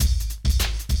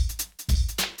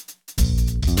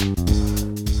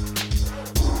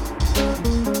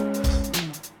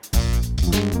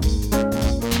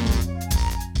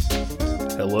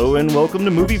and welcome to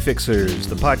Movie Fixers,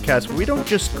 the podcast where we don't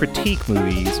just critique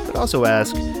movies, but also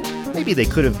ask, maybe they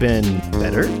could have been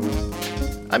better?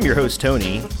 I'm your host,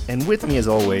 Tony, and with me, as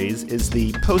always, is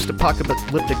the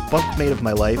post-apocalyptic bunkmate of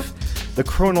my life, the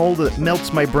chronol that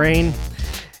melts my brain,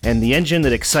 and the engine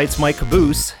that excites my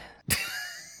caboose.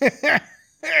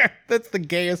 That's the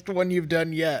gayest one you've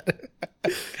done yet.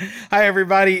 Hi,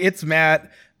 everybody. It's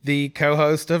Matt, the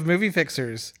co-host of Movie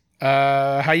Fixers.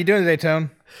 How you doing today, Tone?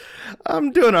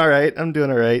 I'm doing all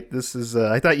right. This is,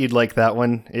 I thought you'd like that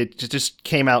one. It just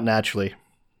came out naturally.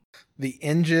 The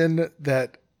engine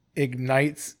that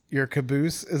ignites your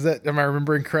caboose. Am I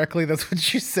remembering correctly? That's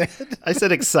what you said? I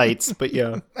said excites, but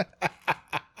yeah.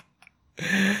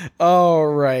 Oh,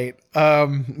 right.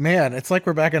 Man, it's like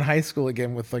we're back in high school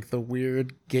again with like the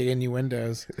weird gay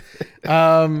innuendos.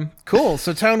 Cool.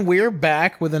 So, Tone, we're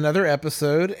back with another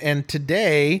episode, and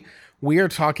today we are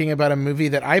talking about a movie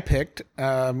that I picked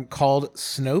called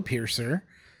Snowpiercer.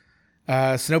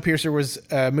 Snowpiercer was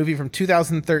a movie from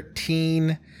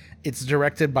 2013. It's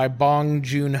directed by Bong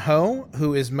Joon-ho,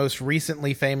 who is most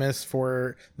recently famous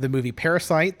for the movie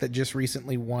Parasite that just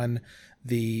recently won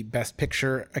the Best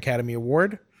Picture Academy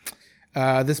Award.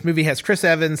 This movie has Chris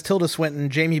Evans, Tilda Swinton,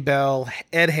 Jamie Bell,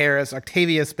 Ed Harris,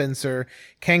 Octavia Spencer,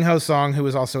 Kang Ho Song, who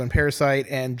was also in Parasite,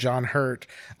 and John Hurt.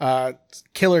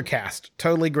 Killer cast.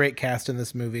 Totally great cast in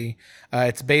this movie.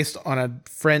 It's based on a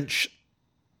French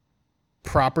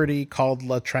property called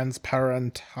Le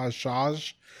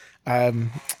Transparentage.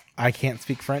 I can't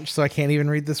speak French, so I can't even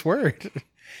read this word.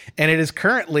 And it is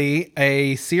currently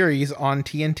a series on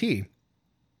TNT.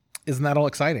 Isn't that all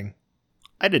exciting?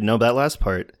 I didn't know that last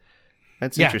part.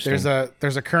 That's interesting.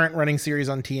 There's a current running series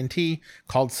on TNT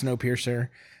called Snowpiercer.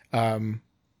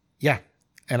 Yeah,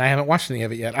 and I haven't watched any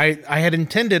of it yet. I had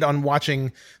intended on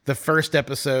watching the first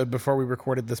episode before we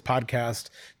recorded this podcast,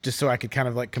 just so I could kind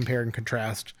of like compare and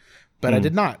contrast, but I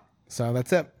did not. So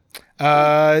that's it.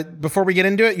 Before we get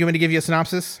into it, you want me to give you a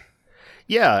synopsis?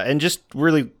 Yeah, and just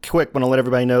really quick, want to let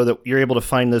everybody know that you're able to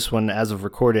find this one as of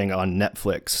recording on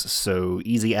Netflix, so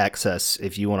easy access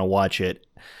if you want to watch it,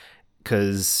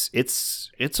 because it's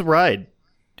a ride.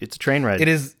 It's a train ride. It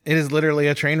is literally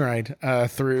a train ride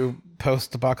through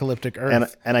post-apocalyptic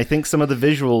Earth. And I think some of the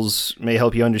visuals may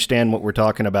help you understand what we're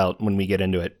talking about when we get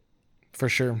into it. For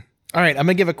sure. All right, I'm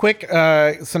going to give a quick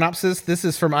synopsis. This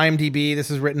is from IMDb. This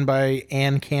is written by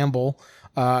Anne Campbell.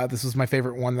 This was my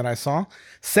favorite one that I saw.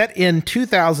 Set in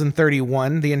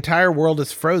 2031, the entire world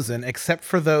is frozen except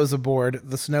for those aboard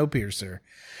the Snowpiercer.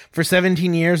 For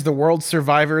 17 years, the world's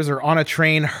survivors are on a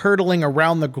train hurtling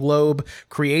around the globe,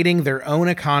 creating their own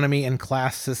economy and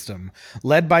class system.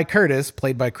 Led by Curtis,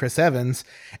 played by Chris Evans,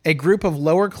 a group of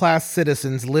lower-class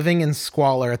citizens living in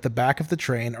squalor at the back of the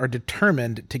train are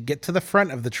determined to get to the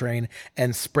front of the train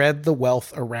and spread the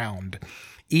wealth around.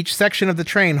 Each section of the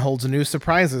train holds new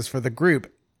surprises for the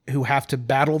group who have to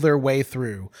battle their way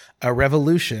through. A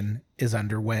revolution is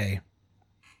underway.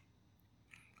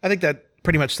 I think that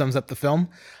pretty much sums up the film.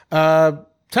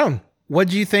 Tone, what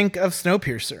do you think of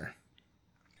Snowpiercer?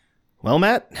 Well,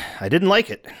 Matt, I didn't like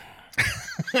it.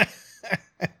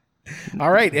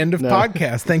 All right, end of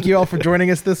podcast. Thank you all for joining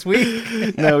us this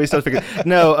week. No, we still figured.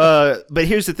 No, but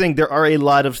here's the thing. There are a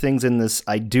lot of things in this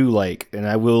I do like, and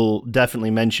I will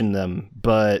definitely mention them.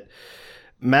 But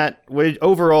Matt,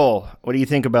 overall, what do you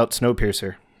think about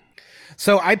Snowpiercer?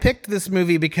 So I picked this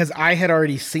movie because I had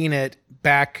already seen it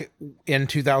back in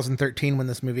 2013 when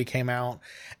this movie came out.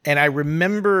 And I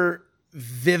remember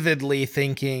vividly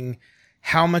thinking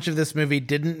how much of this movie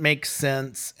didn't make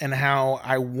sense and how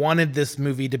I wanted this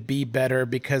movie to be better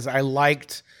because I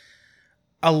liked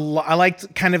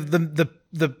kind of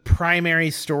the primary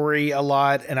story a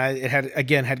lot, and it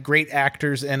had great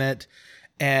actors in it,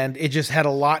 and it just had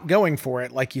a lot going for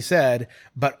it, like you said.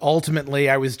 But ultimately,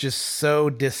 I was just so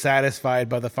dissatisfied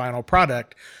by the final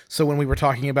product. So when we were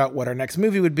talking about what our next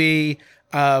movie would be,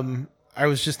 I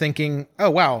was just thinking,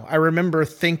 oh, wow, I remember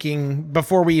thinking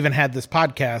before we even had this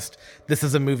podcast, this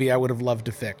is a movie I would have loved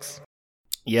to fix.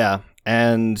 Yeah,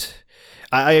 and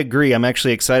I agree. I'm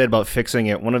actually excited about fixing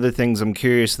it. One of the things I'm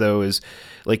curious, though, is,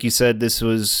 like you said, this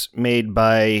was made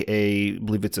by I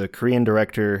believe it's a Korean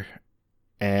director,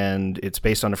 and it's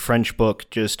based on a French book.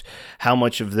 Just how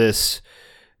much of this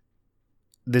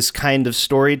kind of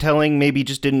storytelling maybe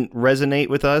just didn't resonate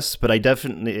with us, but I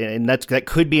definitely, and that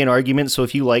could be an argument. So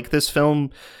if you like this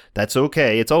film, that's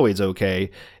okay. It's always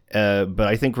okay. But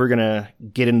I think we're going to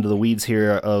get into the weeds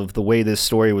here of the way this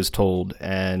story was told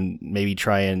and maybe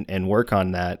try and work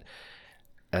on that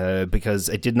because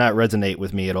it did not resonate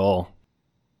with me at all.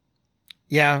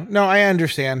 Yeah, no, I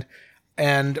understand.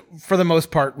 And for the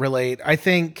most part, relate. I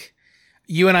think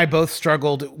you and I both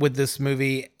struggled with this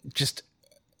movie, just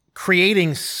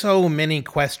creating so many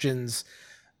questions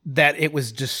that it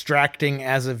was distracting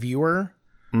as a viewer.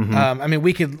 I mean,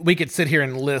 we could sit here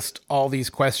and list all these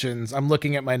questions. I'm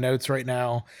looking at my notes right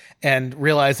now and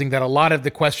realizing that a lot of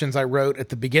the questions I wrote at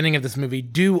the beginning of this movie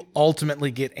do ultimately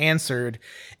get answered.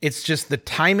 It's just the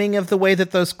timing of the way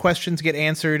that those questions get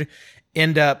answered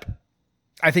end up,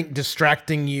 I think,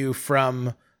 distracting you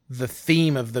from the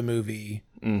theme of the movie.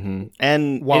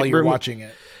 And while you're watching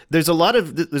it, there's a lot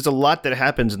that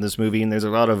happens in this movie, and there's a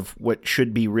lot of what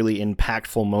should be really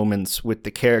impactful moments with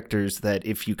the characters that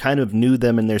if you kind of knew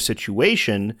them in their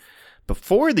situation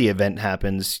before the event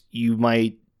happens, you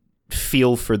might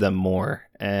feel for them more.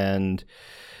 And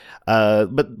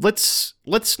but let's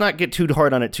not get too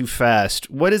hard on it too fast.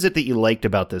 What is it that you liked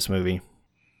about this movie?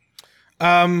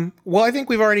 Well, I think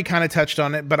we've already kind of touched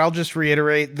on it, but I'll just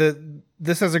reiterate that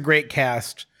this has a great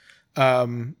cast.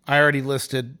 I already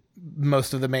listed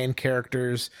most of the main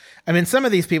characters. I mean, some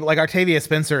of these people, like Octavia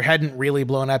Spencer, hadn't really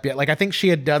blown up yet. Like, I think she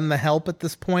had done The Help at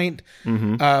this point,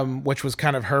 which was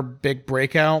kind of her big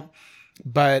breakout.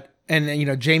 But, and you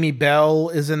know, Jamie Bell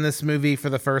is in this movie for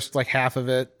the first like half of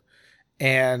it,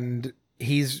 and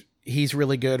he's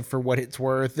really good for what it's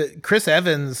worth. Chris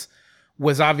Evans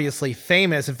was obviously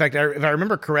famous. In fact, if I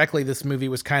remember correctly, this movie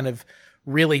was kind of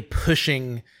really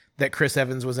pushing that Chris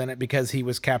Evans was in it because he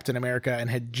was Captain America and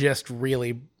had just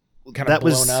really kind of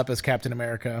blown up as Captain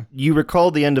America. You recall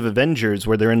the end of Avengers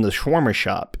where they're in the shawarma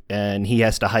shop and he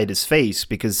has to hide his face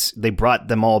because they brought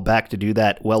them all back to do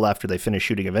that well after they finished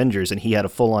shooting Avengers, and he had a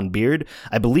full-on beard.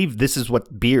 I believe this is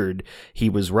what beard he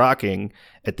was rocking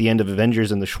at the end of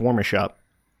Avengers in the shawarma shop.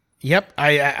 Yep.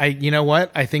 I you know what?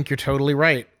 I think you're totally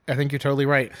right.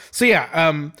 So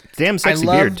yeah, damn sexy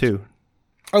beard too.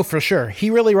 Oh, for sure. He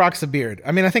really rocks a beard.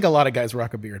 I mean, I think a lot of guys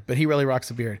rock a beard, but he really rocks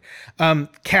a beard.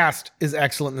 Cast is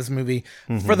excellent in this movie.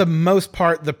 For the most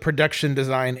part, the production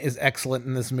design is excellent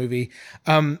in this movie.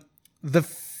 The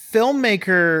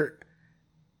filmmaker,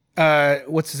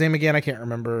 what's his name again? I can't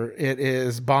remember. It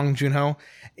is Bong Joon-ho.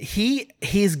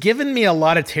 He's given me a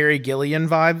lot of Terry Gilliam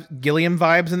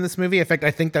vibes in this movie. In fact,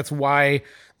 I think that's why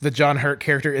the John Hurt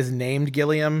character is named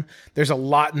Gilliam. There's a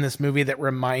lot in this movie that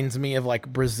reminds me of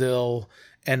like Brazil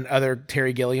and other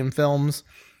Terry Gilliam films.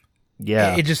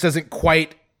 Yeah. It just doesn't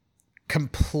quite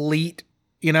complete,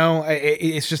 you know,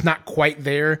 it's just not quite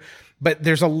there. But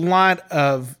there's a lot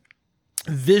of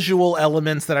visual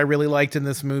elements that I really liked in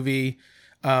this movie.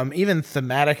 Even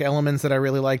thematic elements that I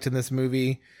really liked in this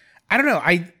movie. I don't know.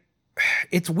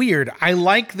 It's weird. I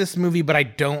like this movie, but I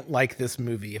don't like this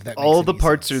movie, if that makes all the any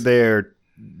parts sense. Are there.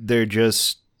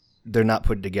 They're not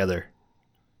put together.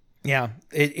 Yeah.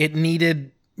 It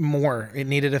needed more. It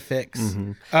needed a fix.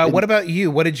 What about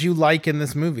you? What did you like in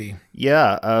this movie?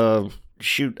 Yeah.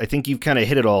 Shoot, I think you've kind of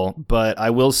hit it all, but I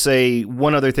will say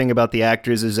one other thing about the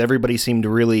actors is everybody seemed to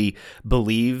really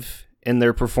believe in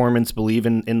their performance, believe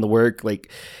in the work.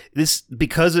 Like this,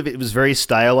 because of it was very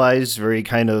stylized, very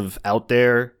kind of out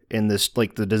there in this,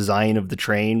 like the design of the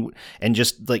train and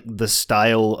just like the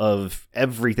style of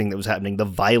everything that was happening. The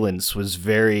violence was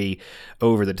very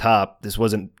over the top.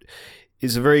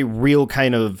 It's a very real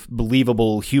kind of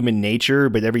believable human nature,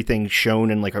 but everything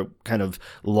shown in like a kind of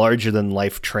larger than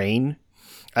life train.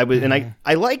 And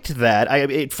I liked that.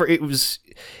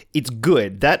 It's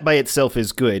good. That by itself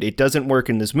is good. It doesn't work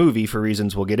in this movie for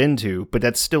reasons we'll get into, but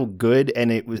that's still good.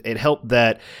 And it helped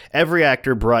that every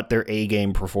actor brought their A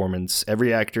game performance.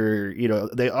 Every actor, you know,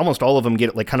 they almost all of them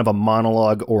get like kind of a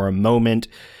monologue or a moment.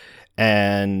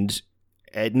 And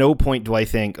at no point do I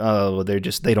think, oh, they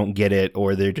don't get it,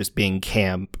 or they're just being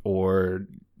camp or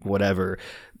whatever.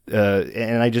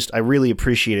 And I really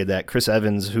appreciated that. Chris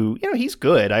Evans, who, you know, he's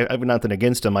good. I have nothing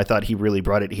against him. I thought he really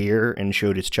brought it here and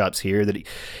showed his chops here. That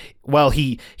while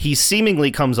he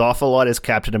seemingly comes off a lot as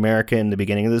Captain America in the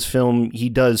beginning of this film, he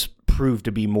does prove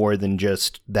to be more than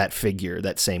just that figure,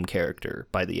 that same character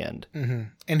by the end.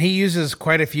 And he uses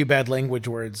quite a few bad language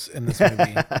words in this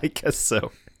movie. I guess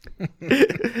so.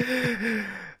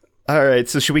 All right,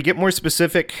 so should we get more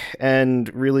specific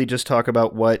and really just talk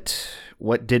about what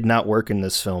did not work in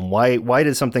this film? Why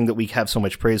did something that we have so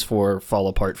much praise for fall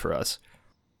apart for us?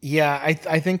 Yeah,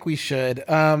 I think we should.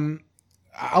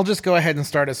 I'll just go ahead and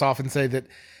start us off and say that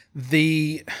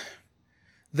the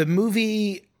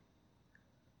movie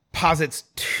posits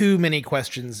too many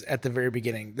questions at the very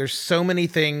beginning. There's so many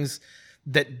things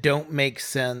that don't make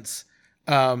sense.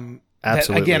 Absolutely. That,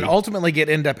 again, ultimately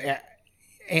end up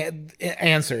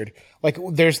answered. Like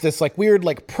there's this like weird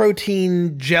like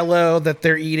protein jello that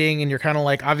they're eating, and you're kind of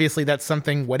like, obviously that's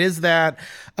something. What is that?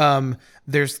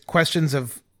 There's questions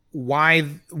of why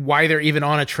they're even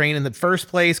on a train in the first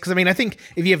place. Because I mean, I think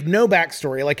if you have no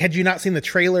backstory, like had you not seen the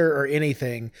trailer or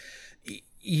anything,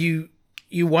 you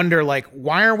wonder like,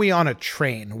 why are we on a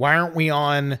train? Why aren't we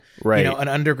on an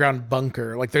underground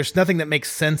bunker? Like there's nothing that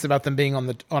makes sense about them being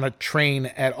on a train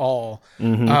at all.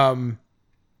 Mm-hmm.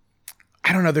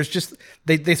 I don't know. There's just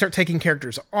they start taking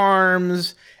characters'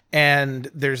 arms, and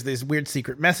there's this weird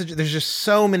secret message. There's just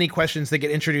so many questions that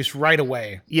get introduced right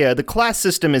away. Yeah, the class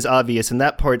system is obvious, and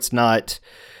that part's not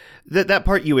that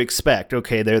part you expect.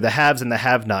 Okay, they're the haves and the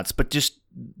have-nots, but just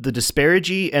the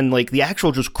disparity and like the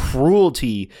actual just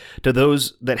cruelty to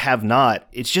those that have not.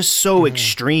 It's just so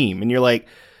extreme, and you're like,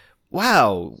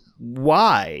 wow,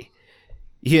 why?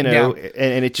 And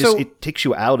it just it takes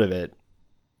you out of it.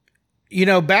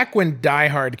 Back when Die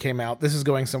Hard came out, this is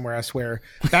going somewhere, I swear.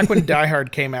 Back when Die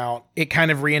Hard came out, it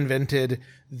kind of reinvented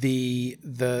the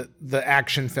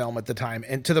action film at the time.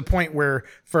 And to the point where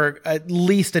for at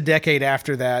least a decade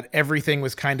after that, everything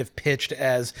was kind of pitched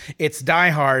as it's Die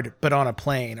Hard, but on a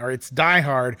plane, or it's Die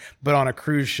Hard, but on a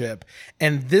cruise ship.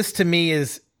 And this to me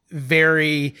is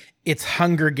it's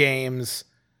Hunger Games,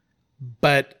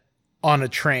 but on a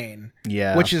train.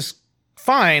 Yeah. Which is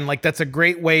fine. Like that's a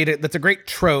great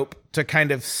trope to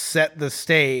kind of set the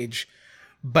stage,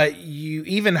 but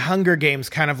even Hunger Games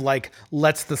kind of like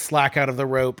lets the slack out of the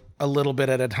rope a little bit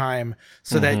at a time,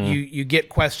 so that you get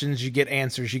questions, you get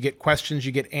answers, you get questions,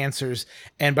 you get answers,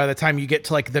 and by the time you get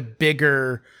to like the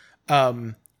bigger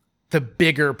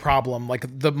problem,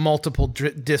 like the multiple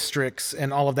districts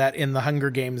and all of that in the Hunger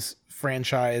Games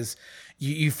franchise,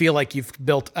 you feel like you've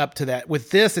built up to that. With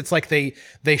this, it's like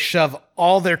they shove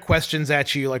all their questions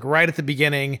at you like right at the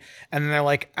beginning, and then they're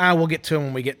like, we'll get to them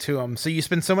when we get to them. So you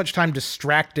spend so much time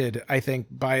distracted, I think,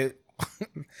 by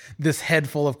this head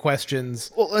full of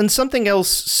questions. Well, and something else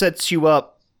sets you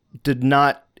up. Did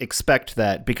not expect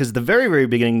that, because the very, very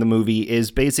beginning of the movie is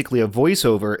basically a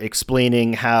voiceover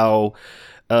explaining how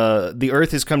the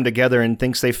Earth has come together and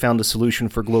thinks they found a solution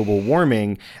for global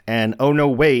warming, and oh no,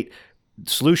 wait,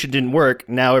 solution didn't work,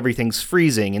 now everything's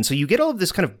freezing. And so you get all of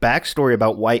this kind of backstory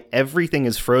about why everything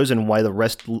is frozen, why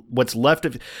what's left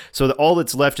of, so that all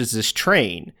that's left is this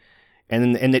train.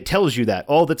 And it tells you that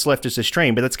all that's left is this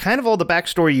train, but that's kind of all the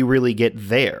backstory you really get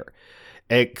there.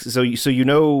 So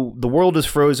the world is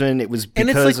frozen. It was because,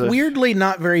 and it's like weirdly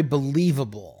not very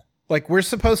believable. Like we're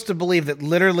supposed to believe that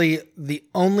literally the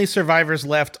only survivors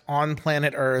left on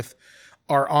planet Earth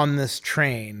are on this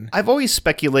train. I've always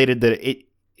speculated that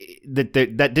that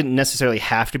didn't necessarily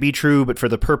have to be true, but for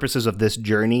the purposes of this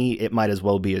journey, it might as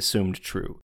well be assumed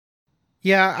true.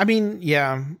 Yeah, I mean,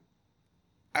 yeah.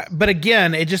 But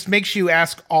again, it just makes you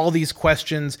ask all these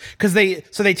questions, because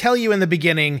they tell you in the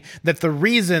beginning that the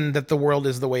reason that the world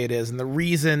is the way it is and the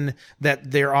reason that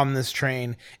they're on this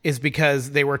train is because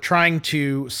they were trying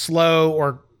to slow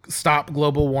or stop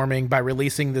global warming by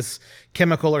releasing this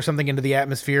chemical or something into the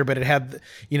atmosphere, but it had,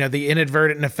 the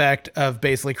inadvertent effect of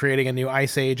basically creating a new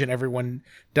ice age and everyone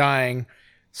dying.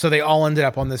 So they all ended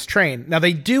up on this train. Now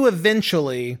they do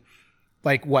eventually,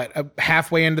 like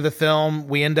halfway into the film,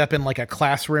 we end up in like a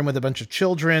classroom with a bunch of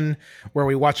children where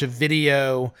we watch a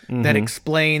video that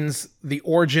explains the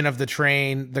origin of the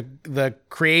train, the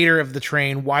creator of the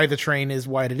train, why the train is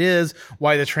what it is,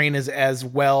 why the train is as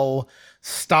well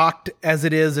stocked as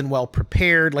it is and well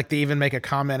prepared. Like they even make a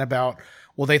comment about,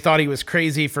 well, they thought he was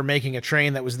crazy for making a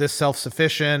train that was this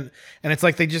self-sufficient. And it's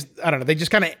like they just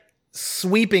kind of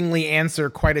sweepingly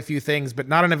answer quite a few things, but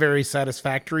not in a very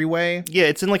satisfactory way. Yeah,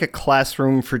 it's in like a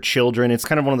classroom for children. It's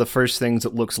kind of one of the first things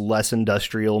that looks less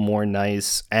industrial, more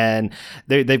nice. And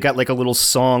they've got like a little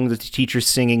song that the teacher's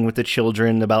singing with the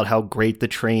children about how great the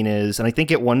train is. And I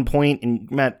think at one point, and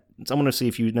Matt, I want to see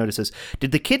if you notice this,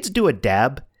 did the kids do a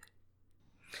dab?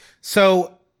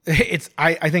 So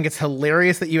I think it's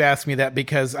hilarious that you asked me that,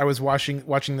 because I was watching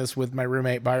this with my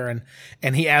roommate Byron,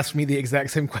 and he asked me the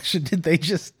exact same question. Did they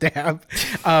just dab?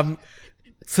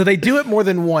 So they do it more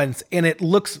than once, and it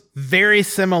looks very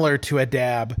similar to a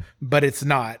dab, but it's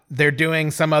not. They're doing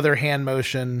some other hand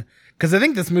motion, because I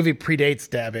think this movie predates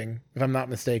dabbing, if I'm not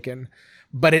mistaken.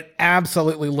 But it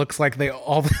absolutely looks like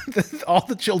all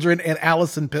the children and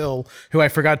Allison Pill, who I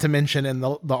forgot to mention in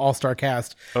the all-star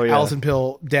cast, Allison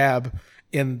Pill dab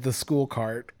in the school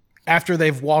cart after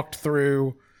they've walked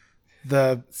through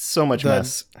so much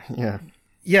mess.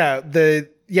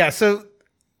 So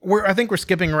I think we're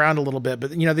skipping around a little bit,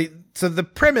 but so the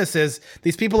premise is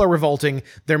these people are revolting.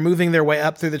 They're moving their way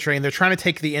up through the train. They're trying to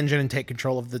take the engine and take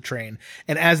control of the train.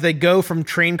 And as they go from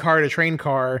train car to train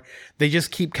car, they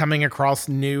just keep coming across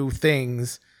new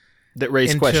things that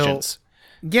raise questions.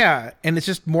 Yeah. And it's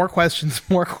just more questions,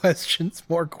 more questions,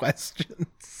 more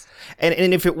questions.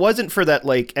 And if it wasn't for that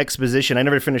like exposition, I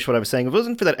never finished what I was saying. If it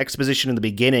wasn't for that exposition in the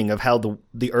beginning of how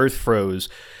the Earth froze,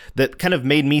 that kind of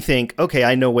made me think, okay,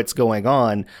 I know what's going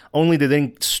on. Only to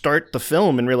then start the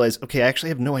film and realize, okay, I actually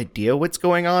have no idea what's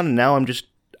going on, and now I'm just.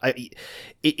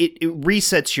 It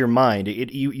resets your mind.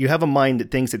 You have a mind that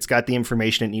thinks it's got the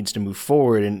information it needs to move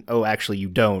forward, and oh, actually you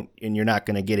don't, and you're not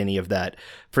going to get any of that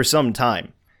for some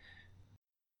time.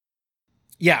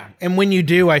 Yeah, and when you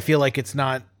do, I feel like it's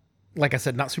not, like I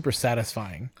said, not super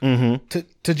satisfying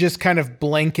to just kind of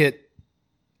blanket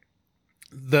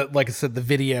like I said, the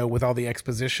video with all the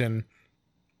exposition.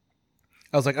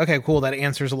 I was like, okay, cool, that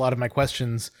answers a lot of my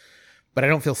questions, but I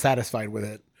don't feel satisfied with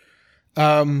it.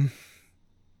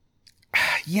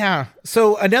 Yeah.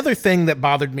 So another thing that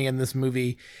bothered me in this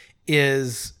movie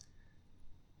is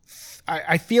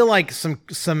I feel like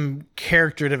some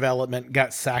character development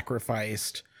got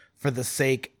sacrificed for the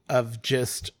sake of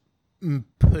just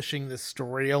pushing the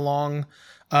story along.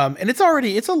 And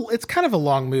it's kind of a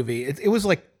long movie. It was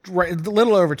like a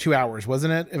little over 2 hours,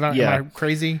 wasn't it? Am I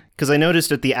crazy? Because I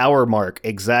noticed at the hour mark,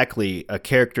 exactly, a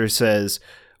character says,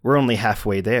 "We're only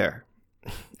halfway there."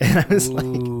 And I was like,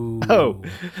 oh,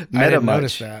 I didn't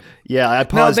notice that. Yeah, I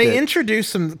paused No, they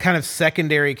introduced some kind of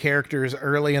secondary characters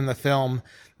early in the film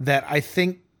that I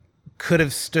think could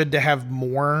have stood to have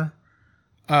more.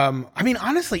 I mean,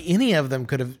 honestly, any of them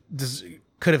could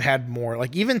have had more.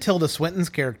 Like even Tilda Swinton's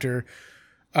character,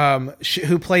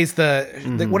 who plays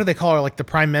the what do they call her? Like the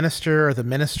prime minister or the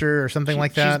minister or something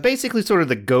like that. She's basically sort of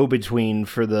the go-between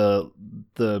for the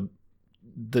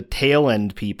tail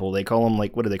end people. They call them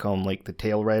like, what do they call them? Like the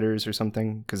tail riders or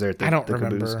something? Because they're at the, I don't the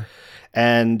remember. caboose.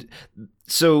 And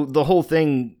so the whole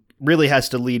thing really has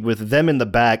to lead with them in the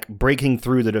back breaking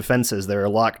through the defenses. There are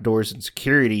locked doors and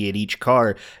security at each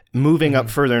car, moving up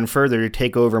further and further to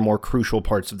take over more crucial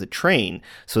parts of the train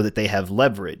so that they have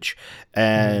leverage.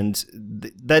 And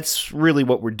that's really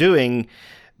what we're doing.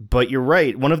 But you're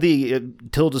right. One of the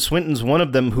Tilda Swinton's one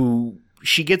of them who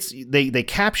she gets, they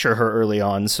capture her early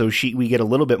on, so we get a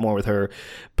little bit more with her.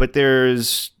 But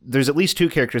there's at least two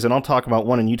characters, and I'll talk about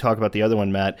one and you talk about the other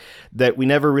one, Matt, that we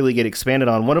never really get expanded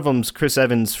on. One of them's Chris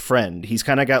Evans' friend. He's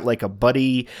kind of got like a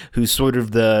buddy who's sort of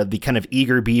the kind of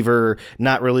eager beaver,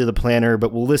 not really the planner,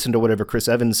 but will listen to whatever Chris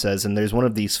Evans says. And there's one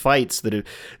of these fights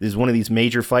there's one of these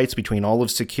major fights between all of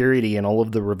security and all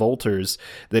of the revolters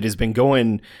that has been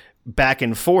going back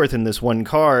and forth in this one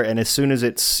car. And as soon as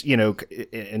it's,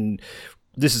 and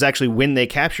this is actually when they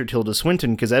capture Tilda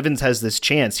Swinton, because Evans has this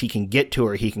chance. He can get to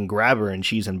her, he can grab her, and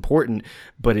she's important,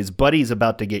 but his buddy's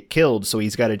about to get killed, so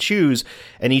he's got to choose,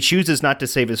 and he chooses not to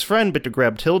save his friend, but to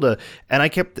grab Tilda. And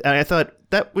I thought,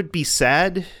 that would be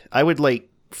sad. I would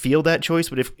feel that choice,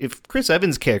 but if Chris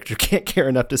Evans' character can't care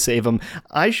enough to save him,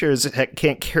 I sure as heck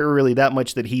can't care really that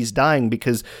much that he's dying,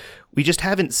 because we just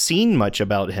haven't seen much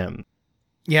about him.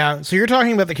 Yeah, so you're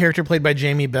talking about the character played by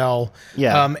Jamie Bell.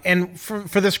 Yeah. And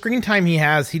for the screen time he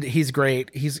has, he's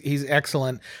great. He's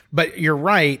excellent. But you're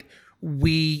right,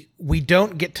 we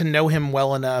don't get to know him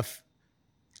well enough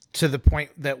to the point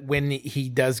that when he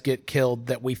does get killed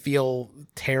that we feel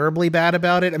terribly bad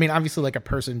about it. I mean, obviously like a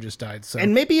person just died. So.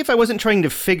 And maybe if I wasn't trying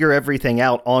to figure everything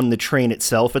out on the train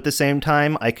itself at the same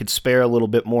time, I could spare a little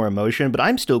bit more emotion, but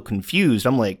I'm still confused.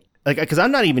 I'm like, because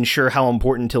I'm not even sure how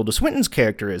important Tilda Swinton's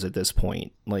character is at this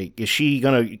point. Like, is she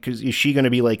gonna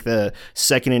be like the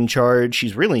second in charge?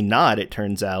 She's really not. It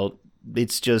turns out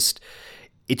it's just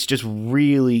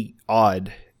really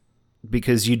odd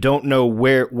because you don't know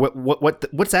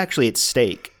what's actually at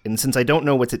stake. And since I don't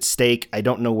know what's at stake, I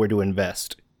don't know where to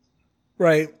invest.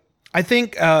 Right. I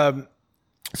think so.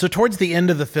 Towards the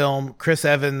end of the film, Chris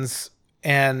Evans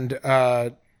and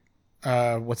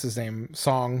what's his name?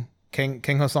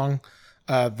 King Ho Song,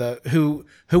 who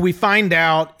we find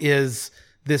out is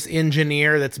this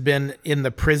engineer that's been in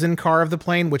the prison car of the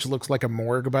plane, which looks like a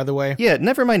morgue, by the way. Yeah,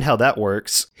 never mind how that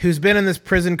works. Who's been in this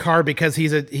prison car because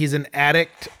he's an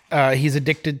addict. He's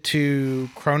addicted to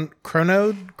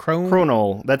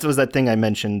Chronol. That was that thing I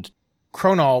mentioned.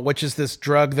 Chronol, which is this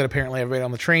drug that apparently everybody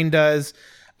on the train does.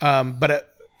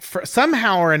 But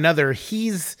somehow or another,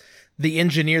 he's the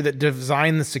engineer that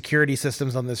designed the security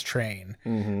systems on this train.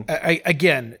 Mm-hmm.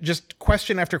 Again, just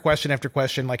question after question after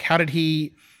question. Like,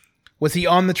 was he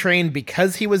on the train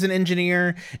because he was an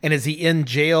engineer? And is he in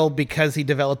jail because he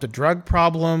developed a drug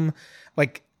problem?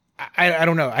 Like, I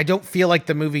don't know. I don't feel like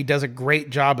the movie does a great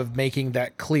job of making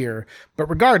that clear. But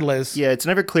regardless. Yeah, it's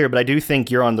never clear, but I do think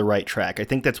you're on the right track. I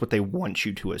think that's what they want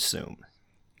you to assume.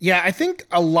 Yeah, I think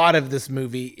a lot of this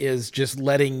movie is just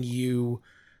letting you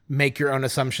make your own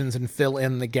assumptions and fill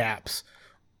in the gaps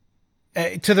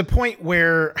to the point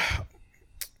where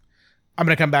I'm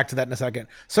going to come back to that in a second.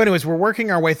 So anyways, we're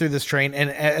working our way through this train. And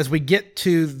as we get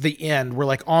to the end, we're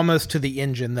like almost to the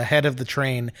engine, the head of the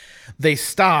train. They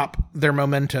stop their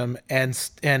momentum and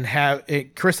have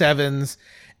Chris Evans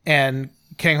and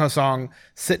Kang Ho Song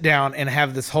sit down and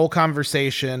have this whole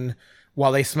conversation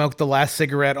while they smoke the last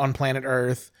cigarette on planet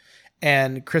Earth.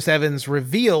 And Chris Evans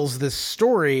reveals this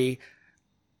story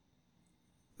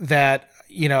that,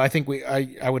 I think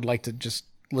I would like to just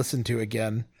listen to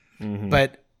again. Mm-hmm.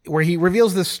 But where he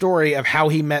reveals this story of how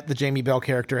he met the Jamie Bell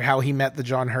character, how he met the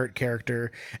John Hurt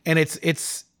character. And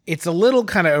it's a little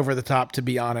kind of over the top, to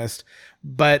be honest,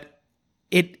 but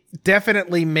it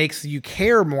definitely makes you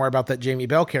care more about that Jamie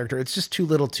Bell character. It's just too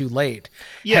little too late.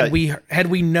 Yeah. Had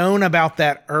we known about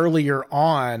that earlier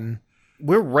on,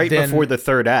 we're right before the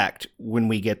third act when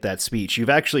we get that speech. You've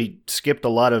actually skipped a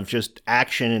lot of just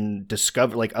action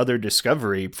and other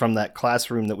discovery from that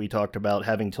classroom that we talked about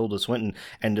having Tilda Swinton.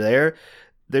 And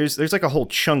there's like a whole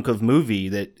chunk of movie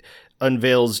that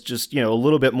unveils just, a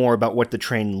little bit more about what the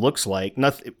train looks like.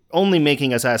 Nothing, only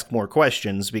making us ask more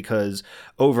questions, because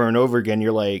over and over again,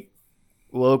 you're like,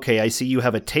 well, okay, I see you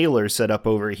have a tailor set up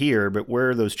over here, but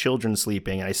where are those children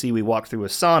sleeping? And I see we walk through a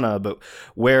sauna, but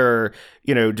where,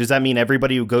 does that mean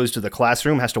everybody who goes to the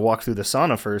classroom has to walk through the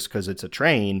sauna first because it's a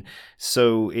train?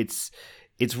 So it's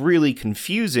really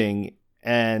confusing.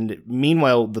 And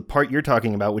meanwhile, the part you're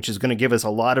talking about, which is going to give us a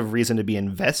lot of reason to be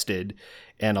invested,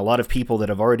 and a lot of people that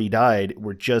have already died,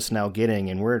 we're just now getting,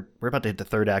 and we're about to hit the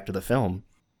third act of the film.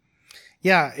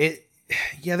 Yeah,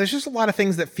 there's just a lot of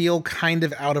things that feel kind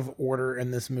of out of order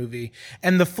in this movie,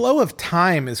 and the flow of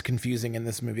time is confusing in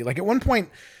this movie. Like at one point,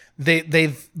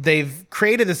 they've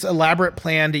created this elaborate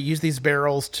plan to use these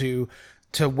barrels to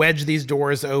wedge these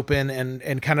doors open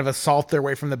and kind of assault their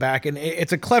way from the back. And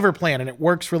it's a clever plan, and it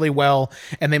works really well.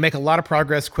 And they make a lot of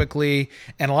progress quickly,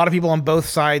 and a lot of people on both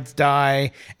sides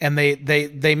die, and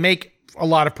they make a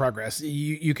lot of progress.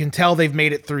 You can tell they've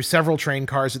made it through several train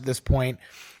cars at this point.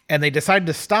 And they decide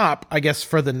to stop, I guess,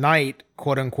 for the night,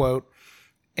 quote unquote,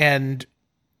 and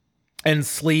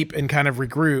sleep and kind of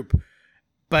regroup.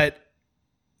 But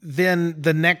then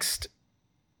the next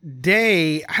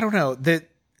day, I don't know, that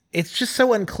it's just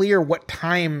so unclear what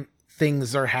time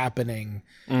things are happening,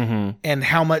 mm-hmm. and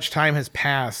how much time has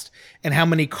passed and how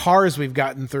many cars we've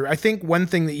gotten through. I think one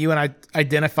thing that you and I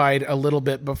identified a little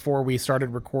bit before we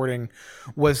started recording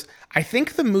was, I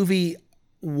think the movie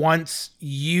wants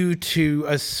you to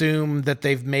assume that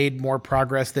they've made more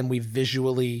progress than we've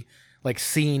visually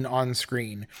seen on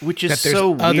screen, which is that there's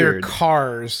so other weird.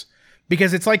 Cars,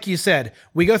 because it's like you said,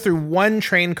 we go through one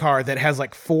train car that has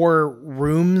 4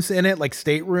 rooms in it,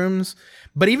 staterooms.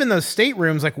 But even those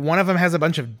staterooms, one of them has a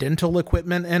bunch of dental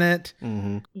equipment in it.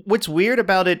 Mm-hmm. What's weird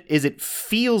about it is it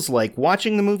feels like,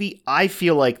 watching the movie, I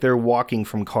feel like they're walking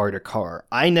from car to car.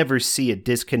 I never see a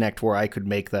disconnect where I could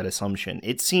make that assumption.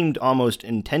 It seemed almost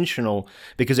intentional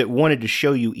because it wanted to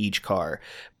show you each car.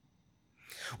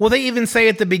 Well, they even say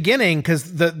at the beginning,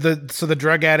 because the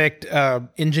drug addict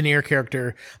engineer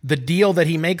character, the deal that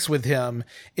he makes with him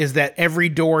is that every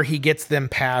door he gets them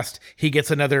past, he gets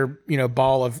another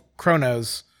ball of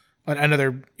chronos,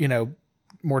 another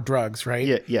more drugs, right?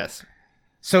 Yeah. Yes.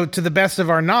 So to the best of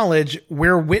our knowledge,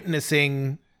 we're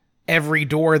witnessing every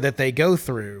door that they go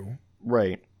through,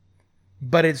 right?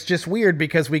 But it's just weird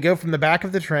because we go from the back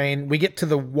of the train, we get to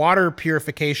the water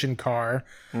purification car,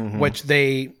 mm-hmm. which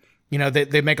they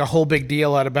make a whole big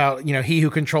deal out about, he who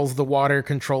controls the water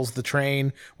controls the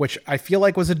train, which I feel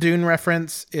like was a Dune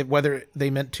reference, whether they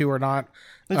meant to or not.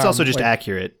 It's also just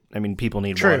accurate. I mean, people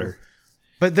need water.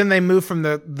 But then they move from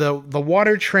the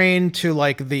water train to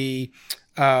the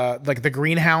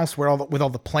greenhouse with all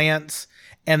the plants,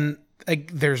 and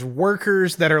there's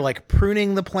workers that are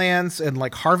pruning the plants and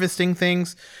harvesting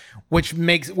things, which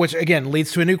again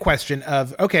leads to a new question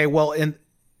of, okay, well,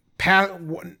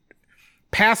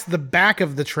 past the back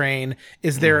of the train,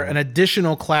 is there an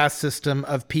additional class system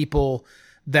of people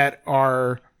that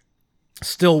are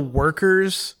still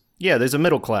workers? Yeah, there's a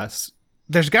middle class.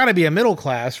 There's got to be a middle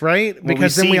class, right?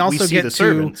 Because then we also get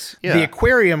to the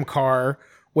aquarium car,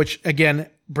 which again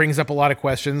brings up a lot of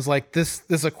questions.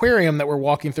 This aquarium that we're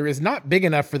walking through is not big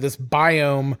enough for this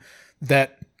biome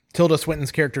that Tilda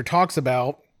Swinton's character talks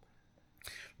about.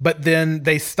 But then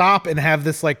they stop and have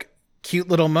this cute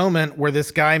little moment where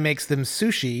this guy makes them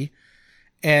sushi,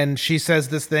 and she says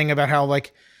this thing about how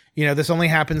this only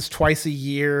happens twice a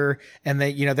year, and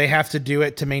they have to do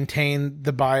it to maintain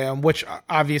the biome, which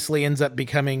obviously ends up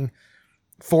becoming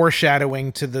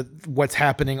foreshadowing to what's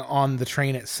happening on the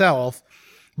train itself.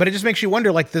 But it just makes you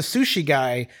wonder, the sushi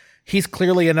guy, he's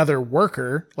clearly another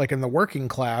worker, like in the working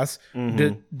class.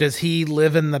 Does he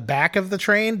live in the back of the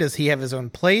train? Does he have his own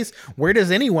place? Where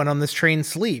does anyone on this train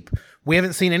sleep? We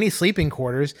haven't seen any sleeping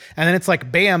quarters. And then it's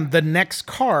like, bam, the next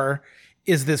car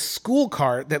is this school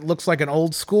cart that looks like an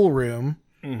old schoolroom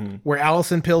where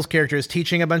Allison Pill's character is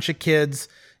teaching a bunch of kids,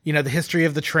 you know, the history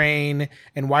of the train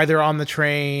and why they're on the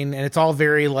train. And it's all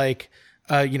very like,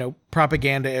 you know,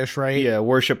 propaganda-ish, right? Yeah,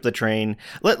 worship the train.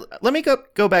 Let me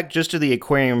go back just to the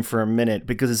aquarium for a minute,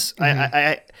 because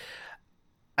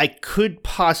I could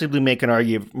possibly make an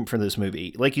argument for this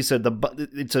movie. Like you said,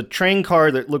 it's a train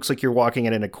car that looks like you're walking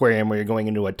in an aquarium where you're going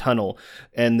into a tunnel,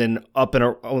 and then up and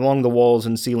along the walls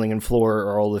and ceiling and floor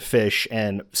are all the fish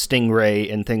and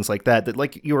stingray and things like that,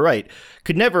 like you were right,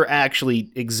 could never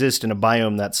actually exist in a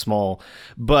biome that small.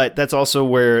 But that's also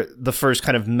where the first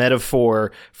kind of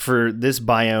metaphor for this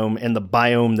biome and the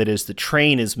biome that is the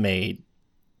train is made.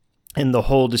 And the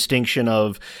whole distinction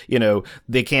of, you know,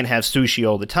 they can't have sushi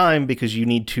all the time because you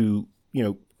need to, you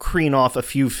know, crane off a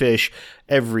few fish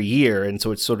every year. And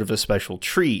so it's sort of a special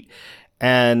treat.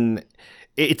 And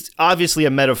it's obviously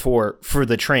a metaphor for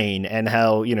the train and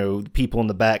how, you know, people in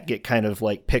the back get kind of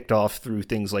like picked off through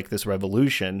things like this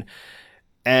revolution.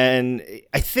 And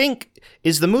I think,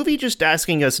 is the movie just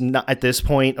asking us not, at this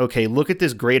point, okay, look at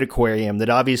this great aquarium that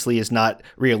obviously is not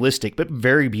realistic, but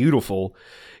very beautiful.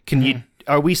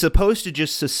 Are we supposed to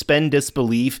just suspend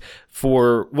disbelief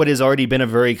for what has already been a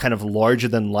very kind of larger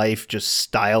than life, just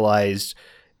stylized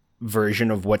version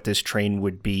of what this train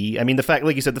would be? I mean, the fact,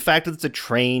 like you said, the fact that it's a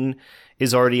train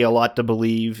is already a lot to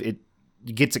believe. It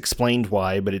gets explained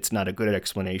why, but it's not a good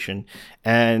explanation.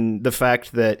 And the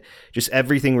fact that just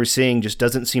everything we're seeing just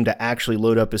doesn't seem to actually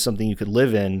load up as something you could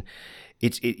live in.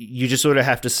 You just sort of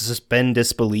have to suspend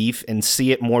disbelief and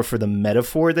see it more for the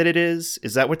metaphor that it is.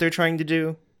 Is that what they're trying to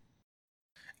do?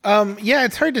 Yeah,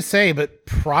 it's hard to say, but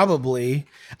probably.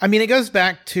 I mean, it goes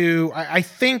back to, I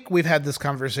think we've had this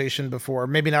conversation before,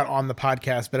 maybe not on the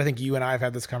podcast, but I think you and I have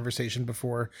had this conversation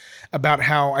before about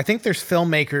how I think there's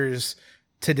filmmakers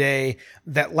today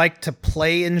that like to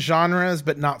play in genres,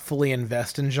 but not fully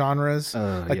invest in genres.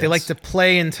 They like to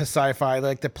play into sci-fi, they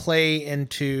like to play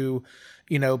into,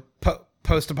 you know,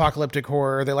 post-apocalyptic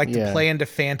horror. They like to play into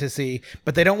fantasy,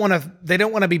 but they don't want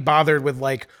to be bothered with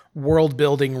like world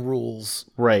building rules.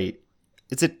 Right.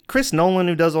 Is it Chris Nolan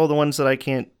who does all the ones that I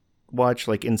can't watch,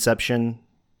 like Inception?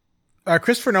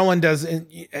 Christopher Nolan does.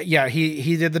 Yeah,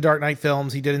 he did the Dark Knight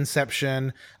films. He did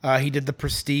Inception. He did The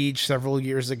Prestige several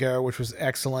years ago, which was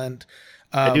excellent.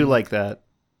 I do like that.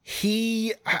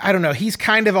 I don't know, he's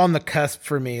kind of on the cusp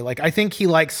for me. Like, I think he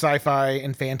likes sci-fi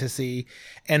and fantasy,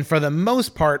 and for the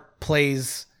most part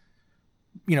plays,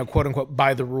 you know, quote unquote,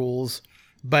 by the rules.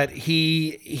 But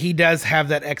he does have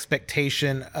that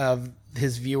expectation of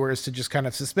his viewers to just kind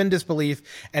of suspend disbelief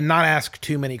and not ask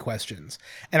too many questions.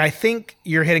 And I think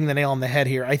you're hitting the nail on the head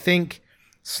here. I think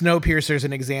Snowpiercer is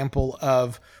an example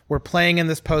of, we're playing in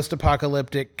this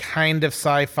post-apocalyptic kind of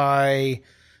sci-fi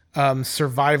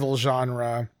survival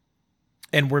genre,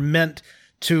 and we're meant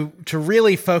to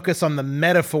really focus on the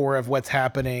metaphor of what's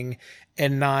happening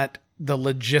and not the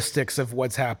logistics of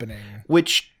what's happening.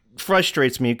 Which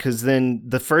frustrates me, because then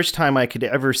the first time I could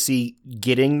ever see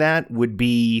getting that would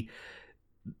be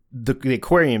the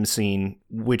aquarium scene,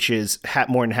 which is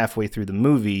more than halfway through the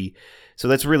movie. So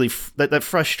that's really that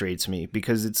frustrates me,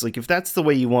 because it's like, if that's the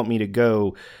way you want me to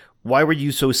go, why were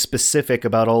you so specific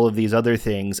about all of these other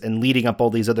things and leading up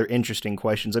all these other interesting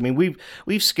questions? I mean,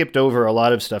 we've skipped over a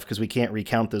lot of stuff because we can't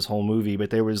recount this whole movie, but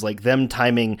there was like them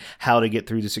timing how to get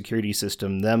through the security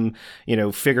system, them, you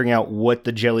know, figuring out what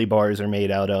the jelly bars are made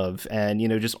out of, and, you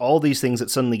know, just all these things that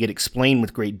suddenly get explained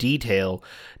with great detail,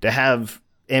 to have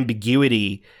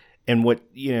ambiguity and what,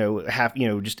 you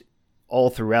know, just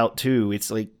all throughout too. It's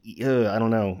like, I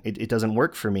don't know. It doesn't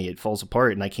work for me. It falls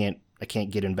apart, and I can't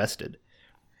get invested.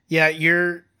 Yeah,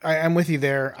 I'm with you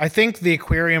there. I think the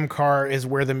aquarium car is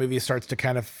where the movie starts to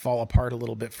kind of fall apart a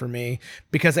little bit for me,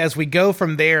 because as we go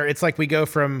from there, it's like we go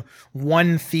from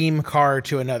one theme car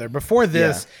to another. Before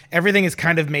this, everything has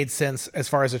kind of made sense as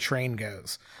far as a train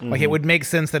goes. Mm-hmm. Like, it would make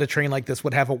sense that a train like this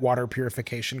would have a water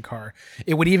purification car.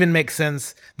 It would even make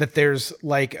sense that there's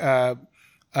like, oh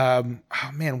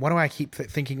man, what do I keep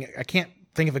thinking? I can't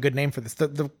think of a good name for this.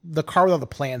 The car with all the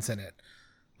plants in it.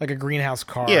 Like a greenhouse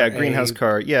car. Yeah, a greenhouse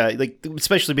car. Yeah, like,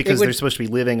 especially because they're supposed to be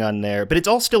living on there, but it's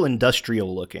all still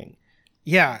industrial looking.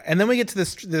 Yeah, and then we get to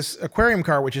this aquarium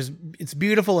car, which is, it's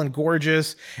beautiful and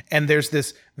gorgeous, and there's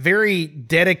this very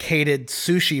dedicated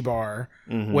sushi bar,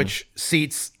 which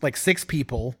seats like 6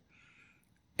 people,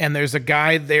 and there's a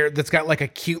guy there that's got like a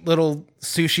cute little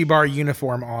sushi bar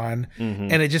uniform on,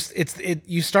 and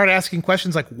you start asking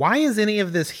questions like, why is any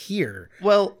of this here?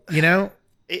 Well, you know,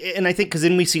 and I think because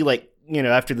then we see like, you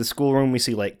know, after the schoolroom, we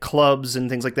see like clubs and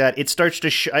things like that. It starts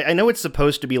to I know it's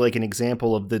supposed to be like an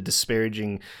example of the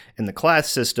disparaging in the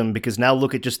class system, because now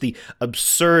look at just the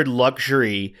absurd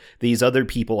luxury these other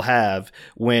people have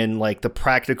when like the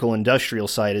practical industrial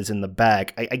side is in the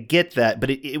back. I get that, but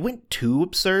it went too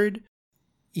absurd.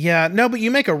 Yeah, no, but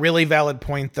you make a really valid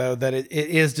point, though, that it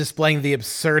is displaying the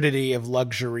absurdity of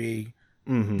luxury.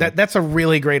 That's a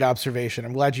really great observation.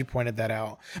 I'm glad you pointed that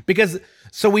out. Because,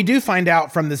 so we do find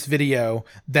out from this video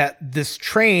that this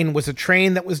train was a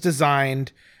train that was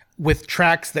designed with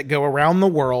tracks that go around the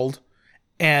world,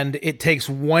 and it takes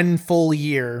 1 full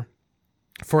year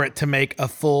for it to make a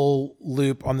full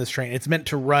loop on this train. It's meant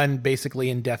to run basically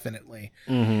indefinitely.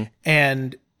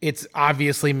 And it's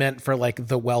obviously meant for like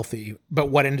the wealthy. But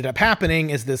what ended up happening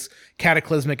is this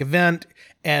cataclysmic event.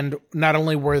 And not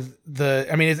only were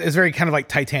it's very kind of like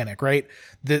Titanic, right?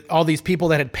 All these people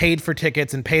that had paid for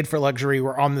tickets and paid for luxury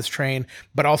were on this train,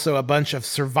 but also a bunch of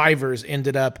survivors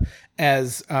ended up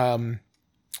as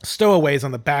stowaways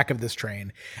on the back of this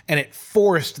train. And it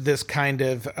forced this kind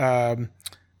of this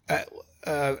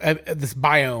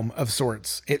biome of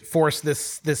sorts. It forced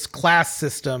this class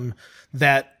system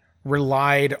that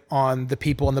relied on the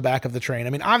people in the back of the train. I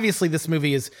mean, obviously this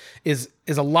movie is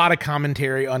a lot of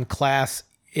commentary on class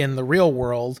in the real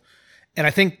world. And I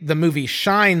think the movie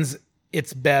shines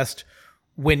its best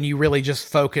when you really just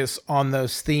focus on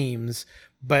those themes.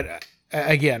 But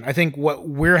again, I think what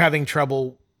we're having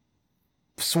trouble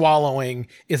swallowing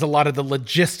is a lot of the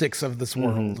logistics of this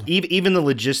world. Even the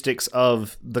logistics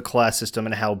of the class system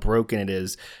and how broken it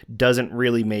is doesn't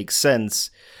really make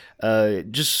sense.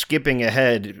 Just skipping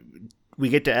ahead, we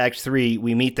get to Act 3,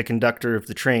 we meet the conductor of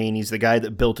the train. He's the guy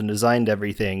that built and designed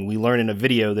everything. We learn in a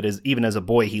video that even as a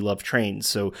boy, he loved trains.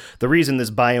 So the reason this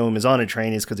biome is on a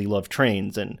train is because he loved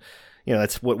trains. And, you know,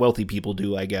 that's what wealthy people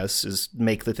do, I guess, is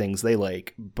make the things they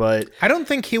like. But I don't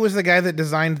think he was the guy that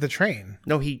designed the train.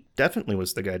 No, he definitely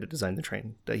was the guy that designed the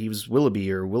train. He was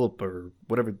Willoughby or Willip or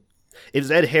whatever. It was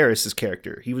Ed Harris's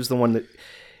character. He was the one that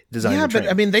designed the train.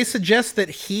 But I mean, they suggest that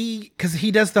because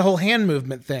he does the whole hand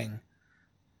movement thing,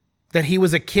 that he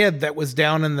was a kid that was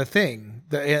down in the thing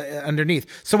underneath.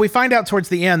 So we find out towards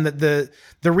the end that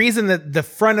the reason that the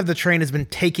front of the train has been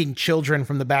taking children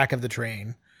from the back of the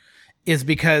train is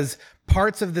because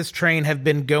parts of this train have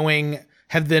been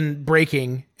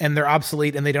breaking and they're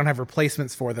obsolete and they don't have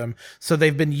replacements for them. So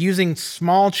they've been using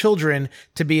small children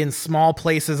to be in small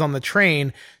places on the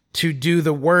train to do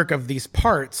the work of these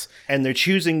parts. And they're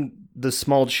choosing the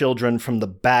small children from the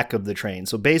back of the train.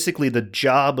 So basically the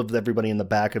job of everybody in the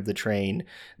back of the train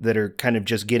that are kind of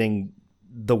just getting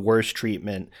the worst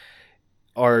treatment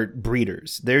are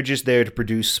breeders. They're just there to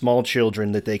produce small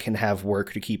children that they can have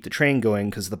work to keep the train going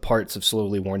because the parts have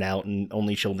slowly worn out and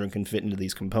only children can fit into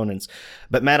these components.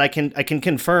 But Matt, I can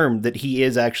confirm that he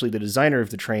is actually the designer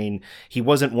of the train. He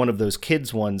wasn't one of those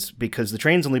kids ones because the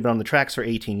train's only been on the tracks for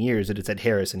 18 years and it's Ed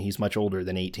Harris and he's much older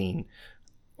than 18.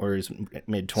 Or his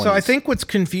mid-20s. So I think what's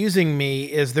confusing me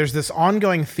is there's this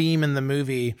ongoing theme in the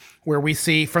movie where we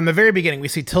see, from the very beginning, we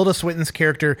see Tilda Swinton's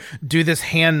character do this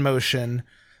hand motion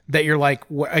that you're like,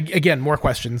 again, more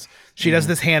questions. She does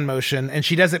this hand motion, and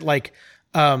she does it like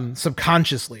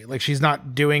subconsciously. Like she's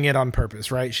not doing it on purpose,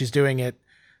 right? She's doing it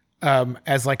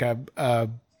as like a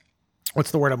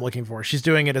what's the word I'm looking for? She's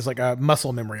doing it as like a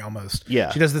muscle memory almost.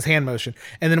 Yeah. She does this hand motion.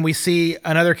 And then we see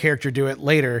another character do it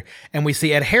later, and we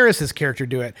see Ed Harris's character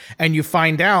do it. And you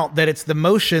find out that it's the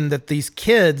motion that these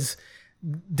kids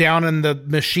down in the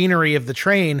machinery of the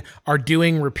train are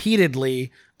doing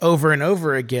repeatedly over and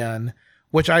over again,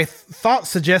 which I thought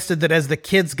suggested that as the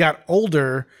kids got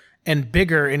older and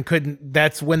bigger and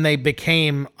that's when they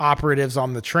became operatives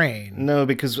on the train. No,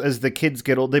 because as the kids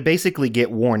get old, they basically get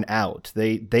worn out.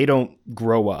 They don't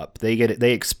grow up.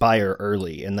 They expire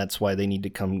early, and that's why they need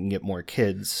to come and get more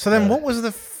kids. So then what was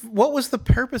the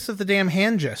purpose of the damn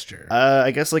hand gesture? I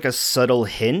guess like a subtle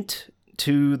hint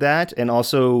to that, and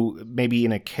also maybe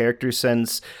in a character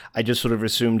sense, I just sort of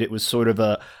assumed it was sort of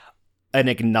an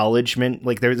acknowledgement,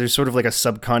 like there's sort of like a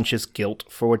subconscious guilt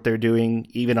for what they're doing,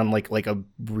 even on like a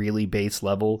really base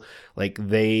level, like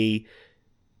they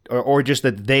or just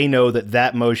that they know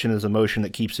that motion is a motion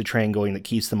that keeps the train going, that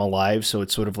keeps them alive. So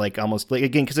it's sort of like almost like,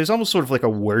 again, because there's almost sort of like a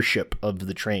worship of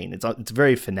the train. It's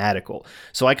very fanatical.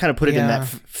 So I kind of put it in that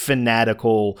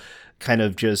fanatical kind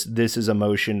of just, this is a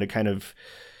motion to kind of,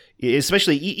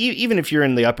 especially even if you're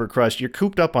in the upper crust, you're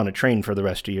cooped up on a train for the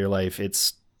rest of your life.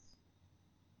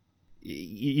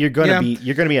 you're gonna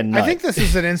be a nut. I think this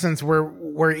is an instance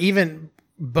where even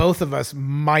both of us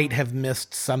might have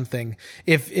missed something.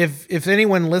 If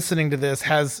anyone listening to this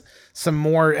has some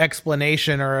more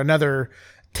explanation or another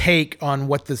take on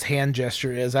what this hand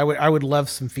gesture is, I would love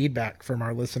some feedback from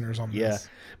our listeners on this. Yeah.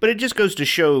 But it just goes to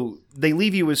show they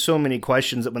leave you with so many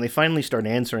questions that when they finally start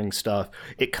answering stuff,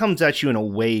 it comes at you in a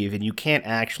wave and you can't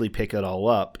actually pick it all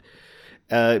up.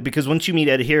 Because once you meet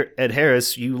Ed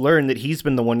Harris, you learn that he's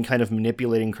been the one kind of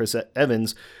manipulating Chris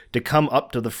Evans to come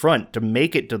up to the front, to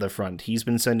make it to the front. He's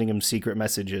been sending him secret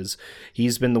messages.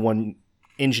 He's been the one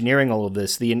engineering all of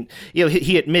this.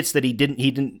 He admits that he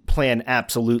didn't plan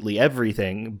absolutely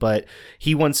everything, but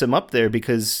he wants him up there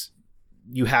because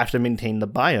you have to maintain the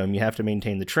biome, you have to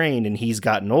maintain the train, and he's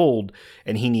gotten old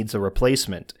and he needs a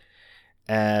replacement.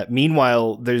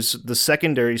 Meanwhile, there's the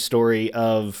secondary story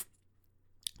of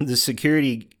the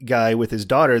security guy with his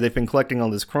daughter. They've been collecting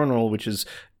all this chronal, which is,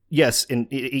 yes, and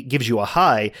it gives you a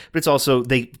high, but it's also,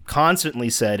 they constantly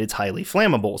said it's highly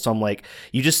flammable. So I'm like,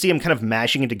 you just see him kind of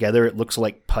mashing it together. It looks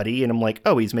like putty. And I'm like,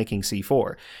 oh, he's making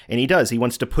C4. And he does. He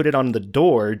wants to put it on the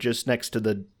door just next to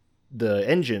the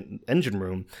engine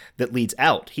room that leads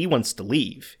out. He wants to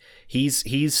leave. He's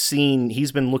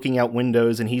been looking out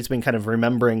windows and he's been kind of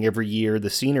remembering every year the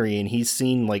scenery, and he's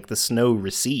seen like the snow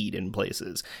recede in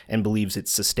places and believes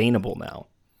it's sustainable now.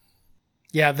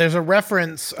 Yeah, there's a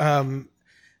reference.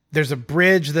 There's a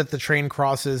bridge that the train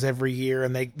crosses every year,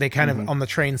 and they kind of on the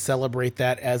train celebrate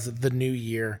that as the new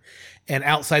year. And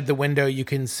outside the window, you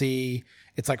can see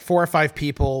it's like 4 or 5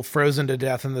 people frozen to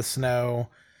death in the snow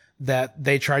that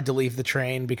they tried to leave the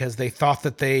train because they thought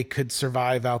that they could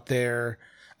survive out there.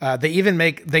 They even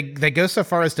they go so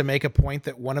far as to make a point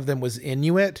that one of them was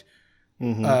Inuit, like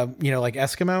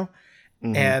Eskimo.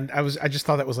 And I just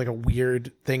thought that was like a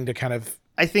weird thing to kind of,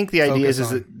 I think the idea is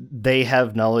that they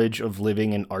have knowledge of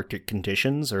living in Arctic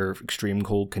conditions or extreme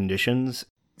cold conditions.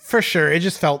 For sure. It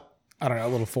just felt, I don't know, a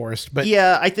little forced. But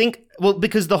yeah, I think, well,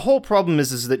 because the whole problem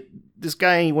is that this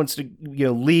guy wants to,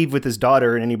 leave with his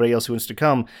daughter and anybody else who wants to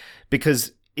come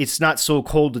because it's not so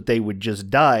cold that they would just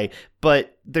die.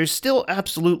 But there's still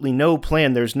absolutely no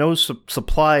plan. There's no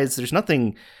supplies. There's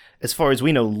nothing, as far as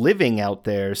we know, living out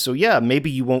there. So yeah, maybe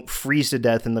you won't freeze to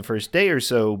death in the first day or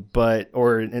so,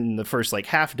 or in the first like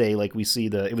half day, like we see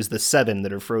it was the 7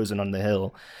 that are frozen on the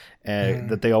hill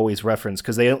that they always reference,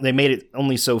 because they made it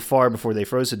only so far before they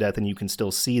froze to death and you can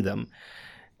still see them.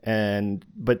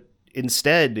 But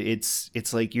instead it's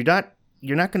like you're not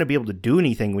going to be able to do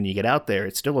anything when you get out there.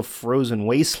 It's still a frozen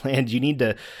wasteland. You need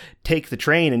to take the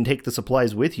train and take the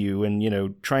supplies with you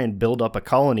and, try and build up a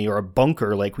colony or a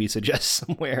bunker like we suggest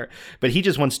somewhere. But he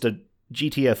just wants to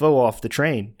GTFO off the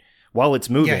train while it's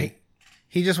moving. Yeah,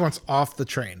 he just wants off the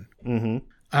train.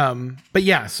 But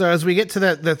yeah, so as we get to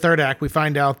the third act, we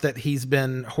find out that he's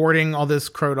been hoarding all this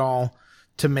Crodol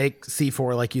to make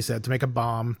C4, like you said, to make a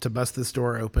bomb, to bust this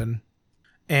door open.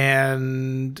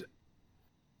 And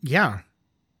yeah.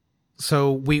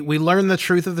 So we learn the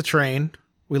truth of the train.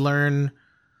 We learn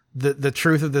the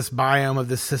truth of this biome, of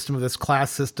this system, of this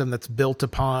class system that's built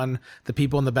upon the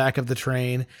people in the back of the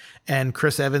train. And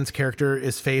Chris Evans' character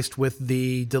is faced with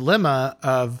the dilemma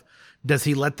of, does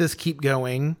he let this keep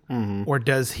going or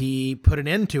does he put an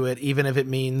end to it, even if it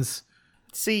means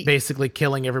basically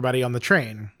killing everybody on the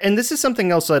train? And this is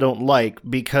something else I don't like,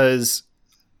 because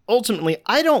ultimately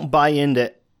I don't buy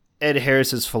into Ed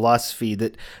Harris's philosophy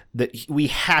that we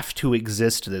have to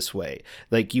exist this way.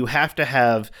 Like, you have to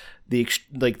have the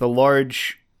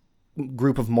large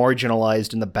group of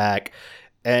marginalized in the back,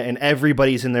 and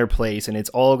everybody's in their place, and it's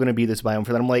all going to be this biome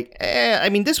for them. I'm like, I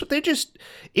mean,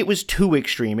 it was too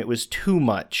extreme. It was too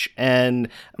much. And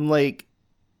I'm like,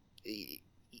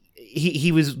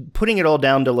 he was putting it all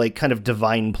down to like kind of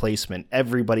divine placement.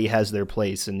 Everybody has their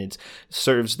place and it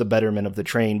serves the betterment of the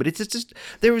train. But it's just,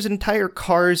 there was entire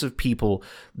cars of people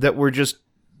that were just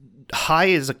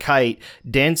high as a kite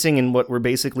dancing in what were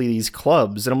basically these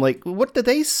clubs. And I'm like, what do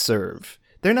they serve?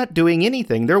 They're not doing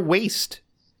anything. They're waste.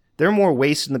 They're more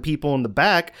waste than the people in the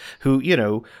back who,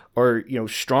 are,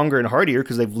 stronger and hardier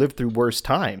because they've lived through worse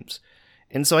times.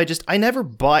 And so I never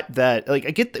bought that. Like,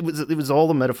 I get it was all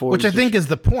the metaphors. Which I think is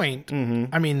the point.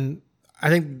 I mean, I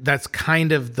think that's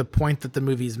kind of the point that the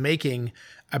movie's making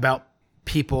about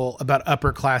people, about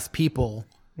upper class people,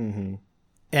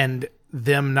 and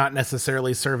them not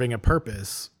necessarily serving a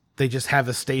purpose. They just have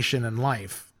a station in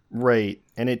life. Right.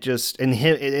 And it just, and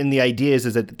the idea is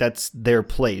that that's their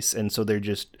place. And so they're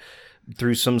just,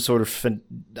 through some sort of,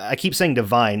 I keep saying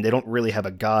divine, they don't really have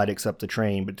a god except the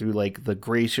train, but through like the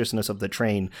graciousness of the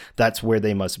train, that's where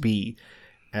they must be.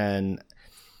 And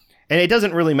And it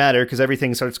doesn't really matter because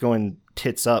everything starts going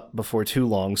tits up before too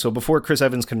long. So before Chris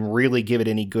Evans can really give it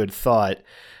any good thought,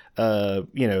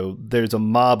 there's a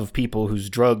mob of people whose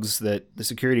drugs that the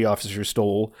security officer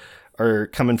stole are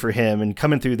coming for him. And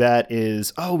coming through that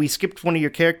is, we skipped one of your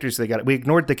characters. We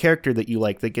ignored the character that you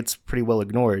like that gets pretty well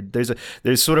ignored.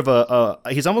 There's sort of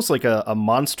he's almost like a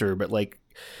monster, but like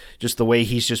just the way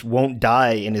he's just won't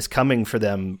die and is coming for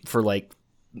them for like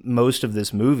most of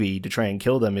this movie to try and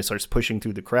kill them. He starts pushing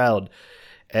through the crowd,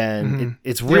 and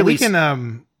it's really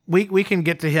we can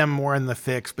get to him more in the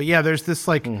fix, but yeah, there's this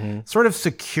like sort of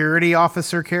security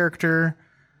officer character.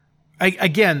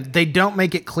 Again, they don't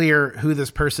make it clear who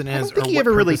this person is or what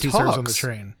purpose he serves on the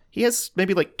train. He has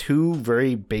maybe like 2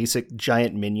 very basic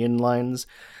giant minion lines,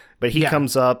 but he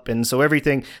comes up, and so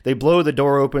they blow the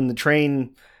door open, the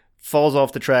train falls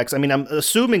off the tracks. I mean, I'm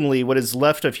assumingly what is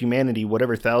left of humanity,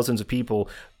 whatever thousands of people,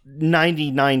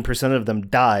 99% of them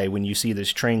die when you see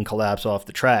this train collapse off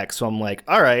the tracks. So I'm like,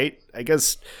 all right, I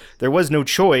guess there was no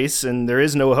choice and there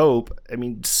is no hope. I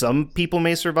mean, some people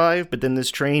may survive, but then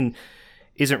this train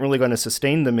isn't really going to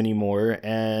sustain them anymore.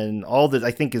 And all that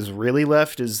I think is really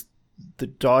left is the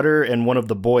daughter and one of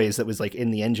the boys that was like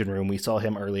in the engine room. We saw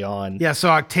him early on. Yeah, so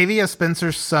Octavia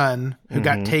Spencer's son, who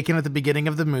got taken at the beginning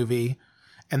of the movie.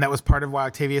 And that was part of why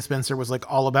Octavia Spencer was like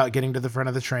all about getting to the front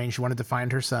of the train. She wanted to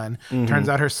find her son. Turns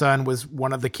out her son was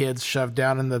one of the kids shoved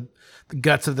down in the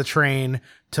guts of the train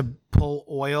to pull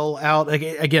oil out.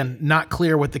 Again, not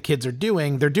clear what the kids are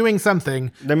doing. They're doing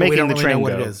something. They're making we don't the really train know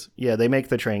go. what it is. Yeah, they make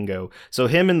the train go. So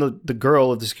him and the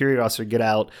girl of the security officer get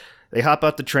out. They hop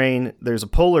out the train. There's a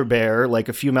polar bear like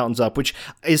a few mountains up, which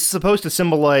is supposed to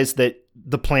symbolize that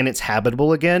the planet's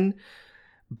habitable again.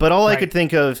 But all I could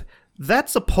think of,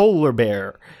 that's a polar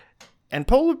bear. And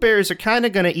polar bears are kind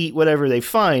of going to eat whatever they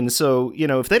find. So,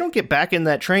 if they don't get back in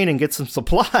that train and get some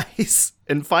supplies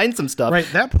and find some stuff. Right.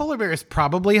 That polar bear is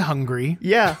probably hungry.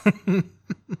 Yeah.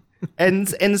 and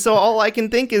so all I can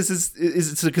think is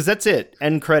because that's it.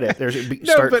 End credit. There's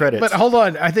credits. But hold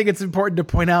on. I think it's important to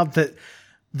point out that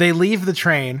they leave the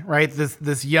train, right?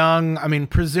 This young,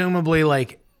 presumably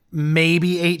like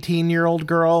maybe 18-year-old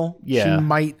girl. Yeah. She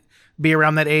might be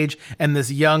around that age. And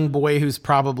this young boy who's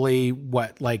probably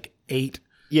like 8?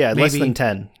 Yeah, maybe. less than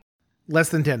 10. Less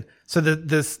than 10. So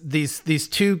these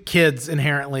 2 kids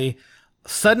inherently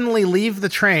suddenly leave the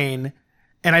train,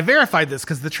 and I verified this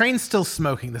because the train's still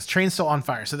smoking. This train's still on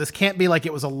fire. So this can't be like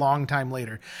it was a long time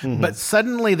later. But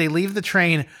suddenly they leave the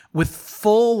train with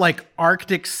full like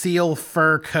Arctic seal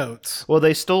fur coats. Well,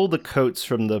 they stole the coats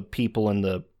from the people in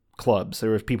the clubs.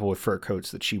 There were people with fur coats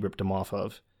that she ripped them off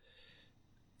of.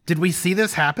 Did we see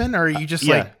this happen, or are you just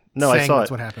No, I saw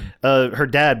that's it. what happened? Her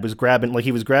dad was grabbing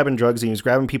drugs, and he was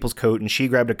grabbing people's coat, and she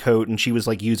grabbed a coat, and she was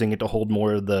like using it to hold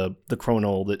more of the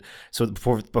chronol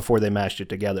before they mashed it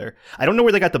together. I don't know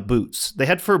where they got the boots. They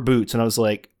had fur boots, and I was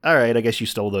like, all right, I guess you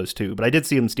stole those too. But I did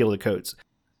see them steal the coats.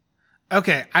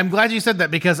 Okay, I'm glad you said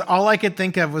that because all I could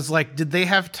think of was like, did they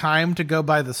have time to go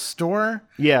by the store?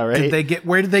 Yeah, right.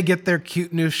 Where did they get their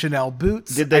cute new Chanel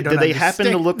boots? Did they happen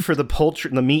to look for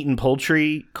the meat and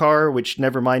poultry car, which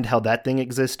never mind how that thing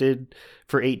existed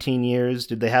for 18 years?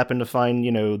 Did they happen to find,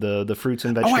 the fruits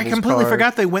and vegetables? Oh, I completely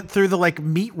forgot they went through the like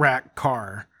meat rack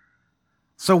car.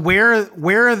 So where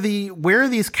are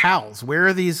these cows? Where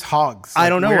are these hogs? I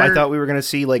don't know. I thought we were going to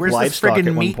see like livestock at one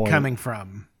point. Where's the friggin' meat coming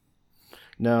from?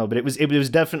 No, but it was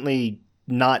definitely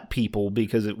not people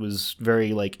because it was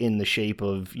very like in the shape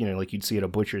of, like you'd see at a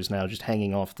butcher's now, just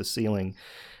hanging off the ceiling.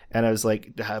 And I was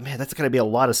like, man, that's got to be a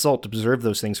lot of salt to preserve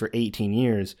those things for 18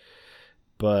 years.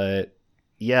 But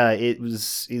yeah, it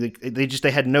was,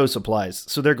 they had no supplies,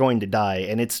 so they're going to die.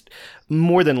 And it's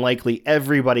more than likely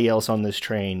everybody else on this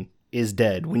train is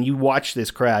dead. When you watch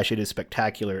this crash, it is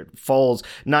spectacular. It falls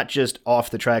not just off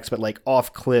the tracks, but like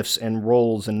off cliffs and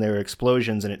rolls, and there are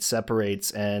explosions, and it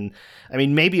separates. And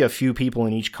maybe a few people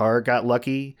in each car got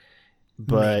lucky,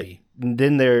 but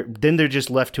then they're just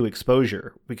left to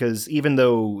exposure, because even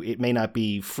though it may not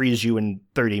be freeze you in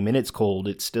 30 minutes cold,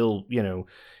 it's still,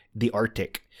 the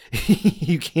Arctic.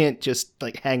 You can't just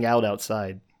like hang out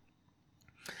outside.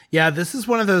 Yeah, this is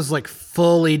one of those like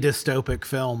fully dystopic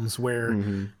films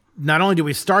where not only do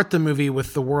we start the movie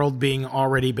with the world being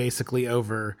already basically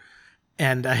over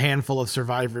and a handful of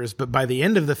survivors, but by the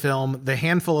end of the film, the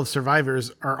handful of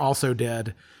survivors are also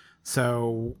dead.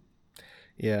 So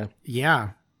yeah.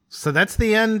 So that's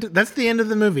the end. That's the end of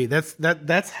the movie.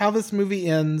 That's how this movie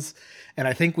ends. And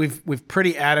I think we've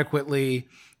pretty adequately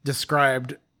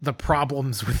described the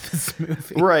problems with this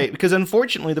movie. Right, because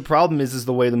unfortunately the problem is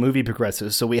the way the movie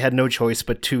progresses. So we had no choice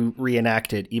but to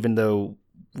reenact it, even though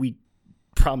we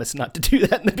promised not to do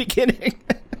that in the beginning.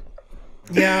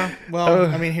 Yeah, well,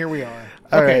 I mean, here we are.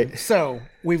 All Okay, right. so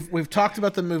we've talked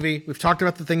about the movie. We've talked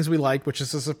about the things we like, which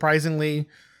is a surprisingly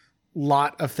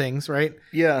lot of things, right?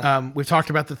 Yeah. We've talked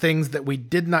about the things that we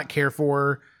did not care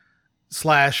for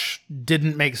 /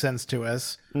 didn't make sense to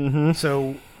us. Mm-hmm.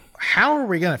 So how are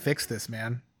we going to fix this,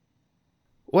 man?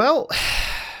 Well,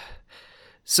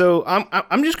 so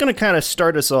I'm just going to kind of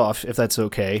start us off, if that's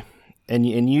okay, and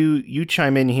you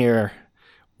chime in here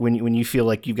when you feel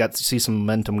like you've got to see some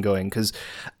momentum going, because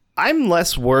I'm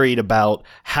less worried about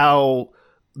how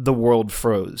the world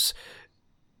froze.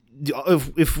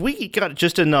 If we got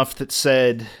just enough that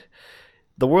said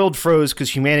the world froze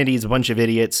because humanity is a bunch of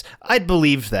idiots, I'd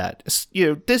believe that.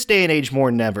 This day and age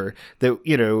more than ever,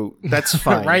 that's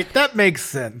fine. Right? That makes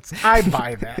sense. I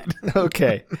buy that.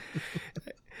 Okay.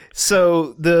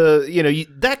 So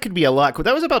that could be a lot.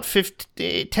 That was about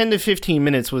 10 to 15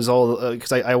 minutes was all,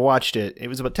 because I watched it. It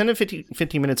was about 10 to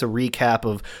 15 minutes of recap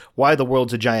of why the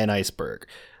world's a giant iceberg.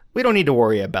 We don't need to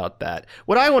worry about that.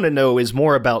 What I want to know is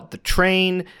more about the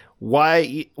train,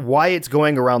 why it's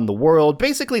going around the world.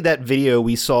 Basically, that video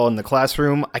we saw in the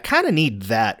classroom, I kind of need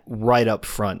that right up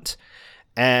front.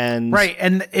 And right,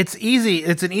 and it's easy.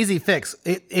 It's an easy fix.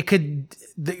 It could.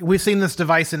 We've seen this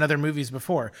device in other movies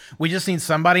before. We just need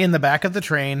somebody in the back of the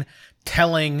train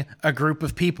telling a group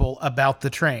of people about the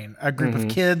train, a group of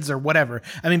kids or whatever.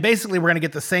 I mean, basically, we're going to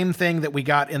get the same thing that we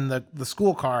got in the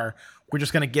school car. We're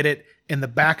just going to get it in the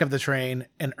back of the train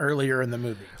and earlier in the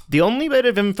movie. The only bit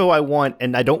of info I want,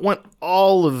 and I don't want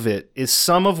all of it, is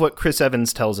some of what Chris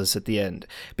Evans tells us at the end.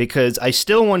 Because I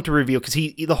still want to reveal, because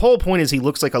the whole point is he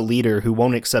looks like a leader who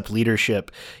won't accept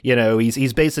leadership.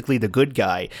 He's basically the good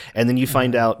guy. And then you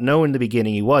find out, no, in the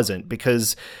beginning he wasn't.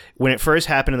 Because when it first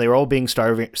happened and they were all being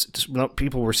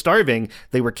people were starving,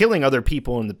 they were killing other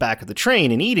people in the back of the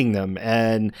train and eating them.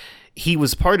 And he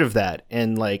was part of that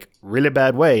in really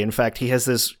bad way. In fact, he has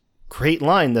this great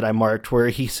line that I marked where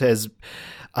he says,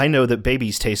 "I know that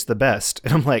babies taste the best."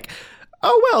 And I'm like,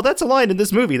 oh, well, that's a line in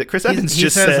this movie that Chris Evans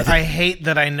just said. I hate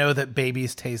that I know that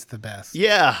babies taste the best.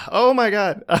 Yeah. Oh my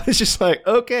God. I was just like,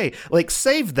 okay,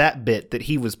 save that bit that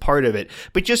he was part of it,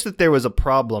 but just that there was a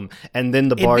problem. And then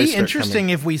the bars It'd be start interesting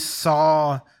coming. if we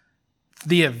saw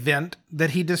the event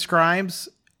that he describes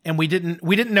and we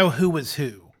didn't know who was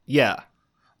who. Yeah.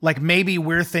 Maybe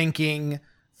we're thinking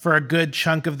for a good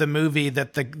chunk of the movie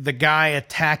that the guy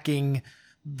attacking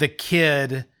the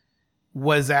kid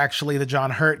was actually the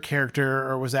John Hurt character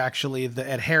or was actually the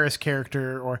Ed Harris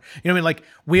character, or,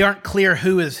 we aren't clear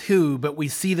who is who, but we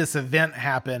see this event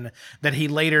happen that he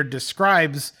later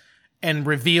describes and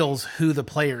reveals who the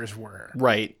players were.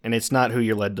 Right. And it's not who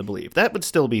you're led to believe. That would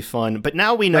still be fun. But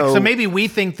now we know. So maybe we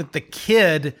think that the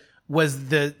kid was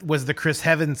the Chris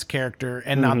Evans character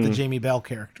and not the Jamie Bell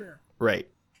character. Right.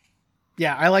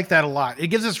 Yeah, I like that a lot. It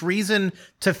gives us reason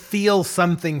to feel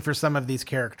something for some of these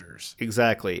characters.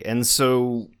 Exactly. And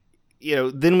so,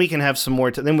 then we can have some more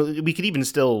time. Then we could even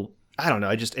still, I don't know,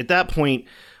 at that point,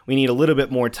 we need a little bit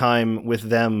more time with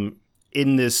them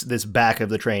in this back of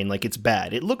the train. It's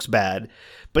bad. It looks bad,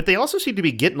 but they also seem to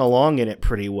be getting along in it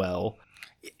pretty well.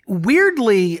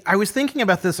 Weirdly, I was thinking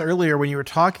about this earlier when you were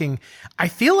talking. I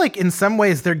feel like in some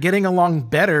ways they're getting along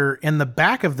better in the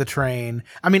back of the train.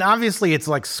 I mean, obviously it's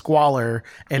squalor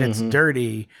and it's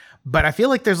dirty, but I feel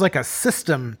like there's a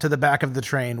system to the back of the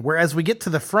train. Whereas we get to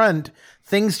the front,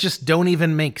 things just don't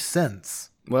even make sense.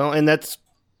 Well, and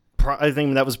I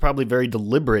think that was probably very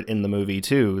deliberate in the movie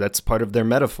too. That's part of their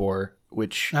metaphor.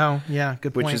 Which good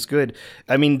point. Which is good.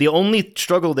 I mean, the only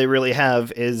struggle they really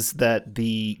have is that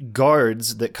the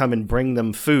guards that come and bring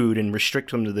them food and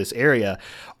restrict them to this area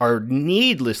are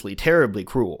needlessly, terribly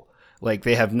cruel.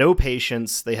 They have no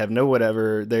patience. They have no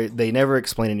whatever. They never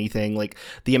explain anything.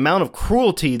 The amount of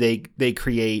cruelty they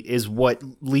create is what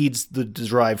leads the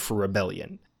drive for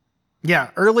rebellion.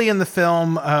 Yeah, early in the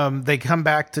film, they come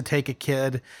back to take a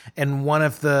kid, and one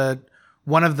of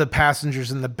the passengers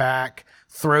in the back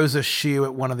throws a shoe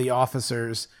at one of the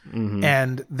officers,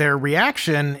 and their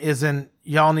reaction isn't,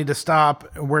 y'all need to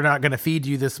stop, we're not going to feed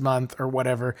you this month or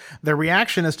whatever. Their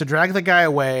reaction is to drag the guy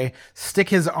away, stick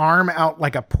his arm out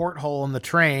like a porthole in the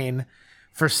train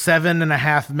for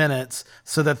 7.5 minutes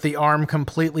so that the arm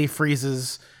completely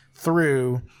freezes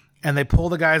through, and they pull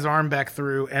the guy's arm back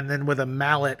through, and then with a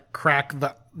mallet crack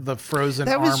the frozen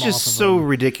arm off of him. That was just so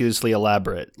ridiculously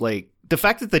elaborate. The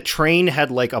fact that the train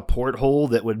had a porthole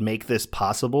that would make this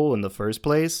possible in the first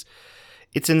place,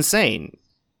 it's insane.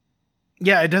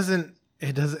 Yeah, it doesn't.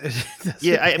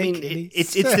 Yeah, I mean,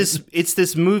 it's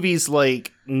this movie's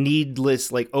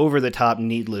needless, over the top,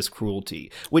 needless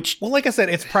cruelty. Which, well, like I said,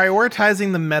 it's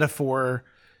prioritizing the metaphor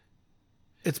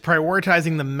It's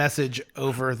prioritizing the message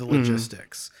over the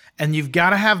logistics. And you've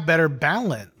got to have better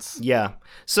balance. Yeah.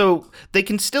 So they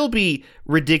can still be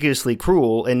ridiculously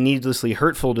cruel and needlessly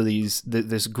hurtful to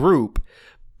this group,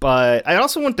 but I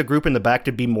also want the group in the back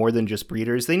to be more than just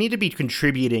breeders. They need to be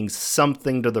contributing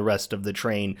something to the rest of the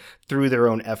train through their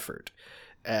own effort.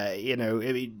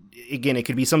 Again, it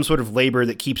could be some sort of labor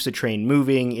that keeps the train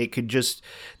moving.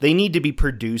 They need to be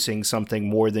producing something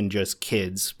more than just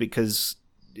kids, because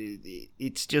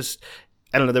it's just,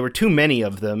 I don't know, there were too many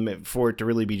of them for it to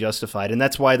really be justified. And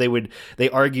that's why they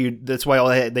argued, that's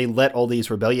why they let all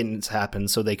these rebellions happen,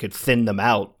 so they could thin them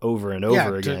out over and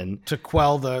over again. To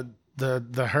quell the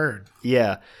herd.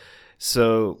 Yeah.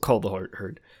 So call the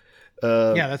herd.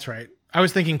 Yeah, that's right. I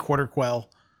was thinking quarter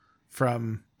quell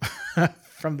from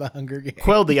the Hunger Games.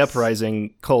 Quell the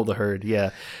uprising, cull the herd. Yeah.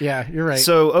 Yeah, you're right.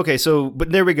 So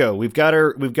but there we go. We've got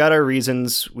our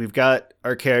reasons. We've got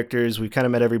our characters. We've kind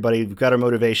of met everybody. We've got our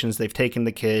motivations. They've taken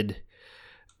the kid.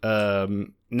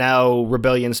 Now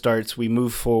rebellion starts. We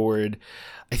move forward.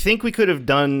 I think we could have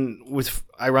done with,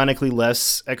 ironically,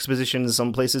 less exposition in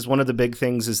some places. One of the big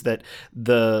things is that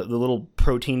the little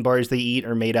protein bars they eat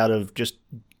are made out of just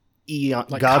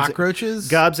cockroaches?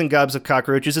 Gobs and gobs of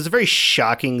cockroaches. It's a very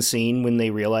shocking scene when they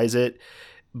realize it.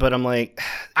 But I'm like...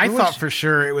 I thought for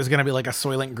sure it was going to be like a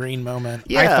Soylent Green moment.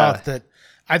 Yeah.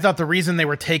 I thought the reason they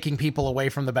were taking people away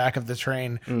from the back of the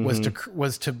train was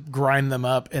to grind them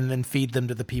up and then feed them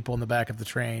to the people in the back of the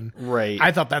train. Right.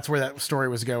 I thought that's where that story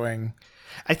was going.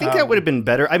 I think that would have been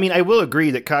better. I mean, I will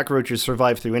agree that cockroaches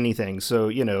survive through anything. So,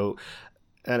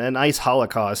 an ice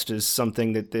holocaust is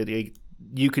something that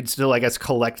you could still, I guess,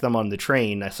 collect them on the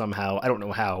train somehow. I don't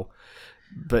know how.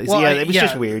 But it was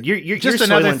just weird. You're just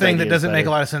another thing that doesn't make a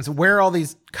lot of sense. Where are all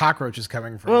these cockroaches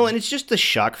coming from? Well, and it's just the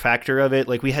shock factor of it.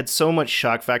 Like, we had so much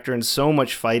shock factor and so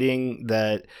much fighting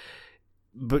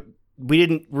but we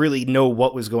didn't really know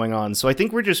what was going on. So I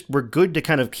think we're good to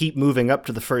kind of keep moving up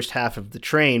to the first half of the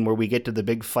train, where we get to the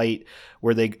big fight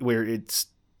where they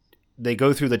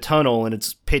go through the tunnel and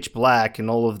it's pitch black and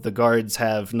all of the guards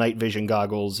have night vision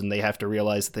goggles and they have to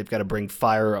realize that they've got to bring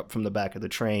fire up from the back of the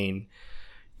train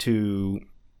to,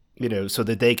 so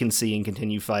that they can see and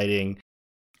continue fighting.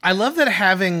 I love that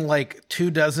having like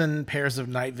 24 pairs of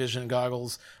night vision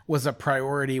goggles was a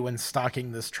priority when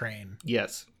stocking this train.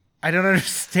 Yes. I don't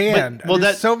understand.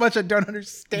 There's so much I don't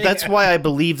understand. That's why I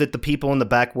believe that the people in the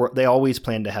back they always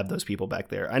planned to have those people back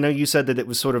there. I know you said that it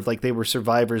was sort of like they were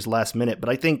survivors last minute, but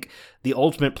I think the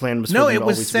ultimate plan was for them to always be back there. No,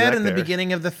 it was said in the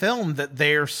beginning of the film that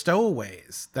they're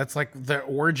stowaways. That's like the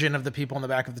origin of the people in the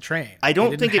back of the train. I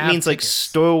don't think it means like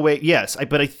stowaway. Yes,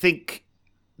 but I think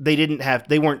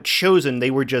they weren't chosen. They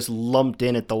were just lumped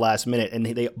in at the last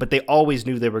minute, but they always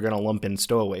knew they were going to lump in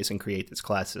stowaways and create this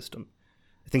class system.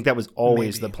 I think that was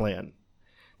always the plan.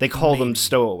 They call them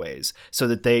stowaways so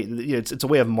that it's a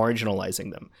way of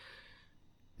marginalizing them.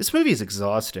 This movie is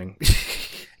exhausting.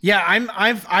 Yeah,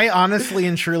 I honestly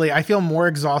and truly, I feel more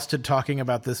exhausted talking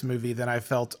about this movie than I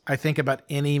think about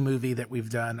any movie that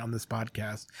we've done on this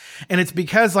podcast. And it's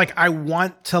because like, I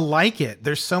want to like it.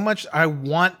 There's so much I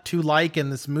want to like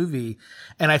in this movie.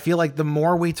 And I feel like the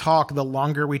more we talk, the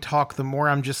longer we talk, the more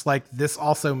I'm just like, this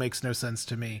also makes no sense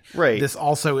to me. Right. This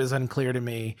also is unclear to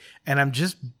me. And I'm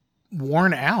just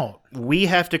worn out. We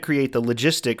have to create the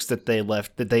logistics that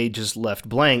they just left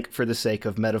blank for the sake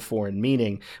of metaphor and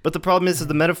meaning. But the problem is that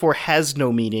the metaphor has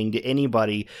no meaning to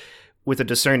anybody with a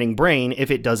discerning brain if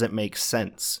it doesn't make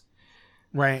sense.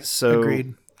 Right. So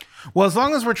agreed. Well, as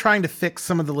long as we're trying to fix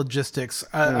some of the logistics,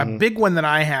 a big one that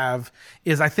I have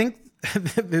is, I think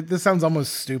this sounds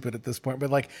almost stupid at this point, but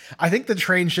like, I think the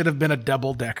train should have been a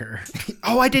double decker.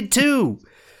 Oh, I did too.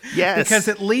 Yes. Because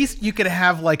at least you could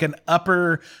have like an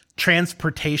upper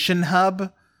transportation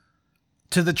hub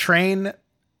to the train,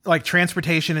 like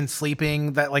transportation and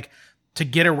sleeping, that like to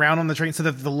get around on the train, so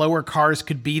that the lower cars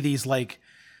could be these like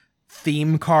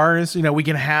theme cars. We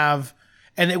can have,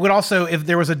 and it would also, if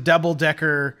there was a double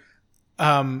decker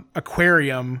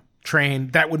aquarium train,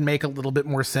 that would make a little bit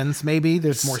more sense. Maybe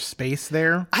there's more space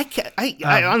there.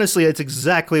 I honestly, it's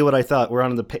exactly what I thought. We're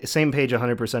on the same page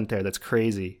 100% there. That's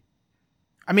crazy.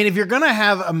 I mean, if you're going to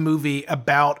have a movie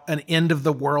about an end of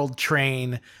the world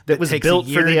train that was takes built a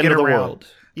year for the to end get of the around, world,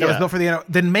 that was built for the end,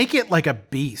 then make it like a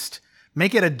beast.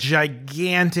 Make it a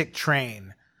gigantic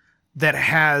train that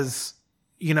has,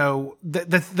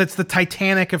 that's the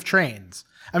Titanic of trains.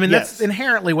 I mean, that's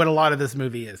inherently what a lot of this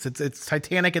movie is. It's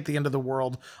Titanic at the end of the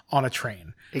world on a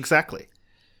train. Exactly.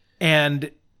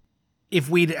 And if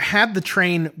we'd had the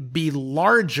train be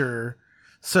larger,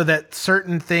 so that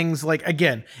certain things, like,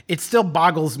 again, it still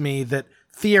boggles me that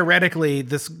theoretically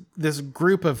this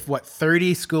group of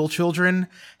 30 school children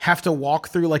have to walk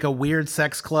through like a weird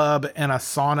sex club and a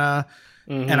sauna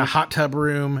and a hot tub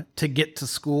room to get to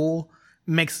school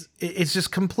it's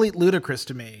just complete ludicrous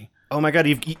to me. Oh my God,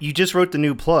 you just wrote the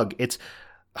new plug. It's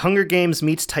Hunger Games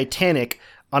meets Titanic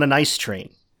on an ice train.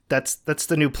 That's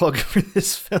the new plug for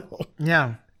this film.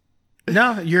 Yeah.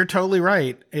 No, you're totally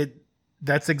right.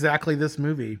 That's exactly this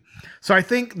movie. So I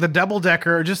think the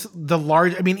double-decker, just the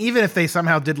large, I mean, even if they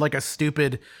somehow did like a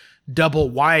stupid double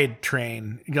wide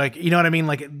train, like, you know what I mean?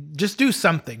 Like, just do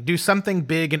something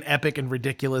big and epic and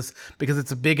ridiculous, because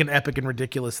it's a big and epic and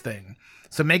ridiculous thing.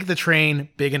 So make the train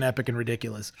big and epic and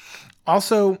ridiculous.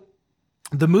 Also,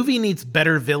 the movie needs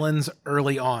better villains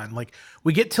early on. Like,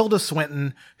 we get Tilda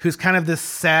Swinton, who's kind of this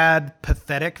sad,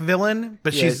 pathetic villain,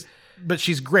 but she's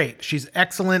great. She's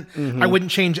excellent. I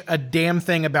wouldn't change a damn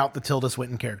thing about the Tilda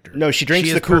Swinton character. No, she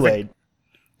drinks the Kool-Aid.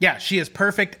 Yeah, she is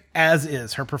perfect as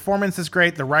is. Her performance is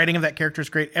great. The writing of that character is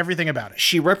great. Everything about it.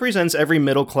 She represents every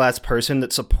middle-class person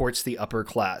that supports the upper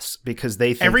class because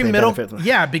they think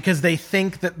because they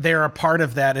think that they're a part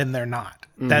of that and they're not.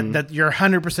 That you're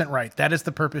 100% right. That is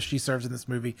the purpose she serves in this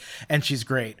movie, and she's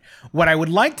great. What I would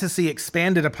like to see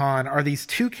expanded upon are these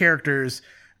two characters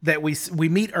that we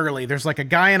meet early. There's like a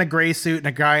guy in a gray suit and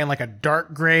a guy in like a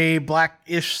dark gray,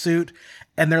 blackish suit.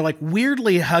 And they're like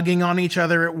weirdly hugging on each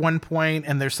other at one point,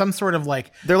 and there's some sort of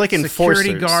like they're like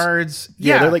security enforcers. Guards.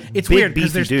 Yeah, they're like it's big, weird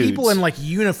because there's dudes. people in like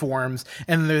uniforms,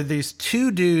 and there are these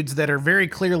two dudes that are very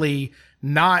clearly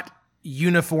not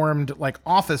uniformed like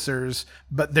officers,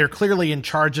 but they're clearly in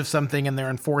charge of something, and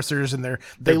they're enforcers, and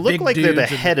they look big like they're the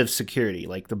dudes head of security,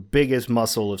 like the biggest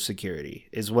muscle of security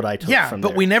is what I took from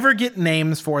but we never get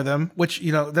names for them, which,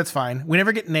 you know, that's fine. We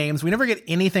never get names. We never get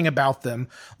anything about them.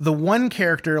 The one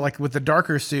character, like with the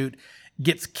darker suit,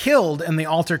 gets killed in the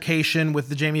altercation with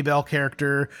the Jamie Bell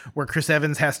character, where Chris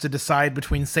Evans has to decide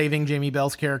between saving Jamie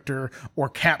Bell's character or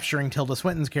capturing Tilda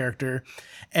Swinton's character.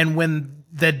 And when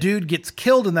the dude gets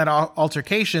killed in that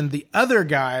altercation, the other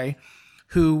guy,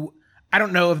 who I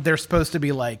don't know if they're supposed to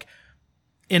be like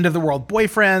end of the world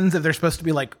boyfriends, if they're supposed to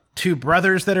be like two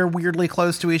brothers that are weirdly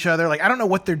close to each other. Like, I don't know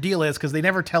what their deal is because they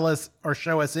never tell us or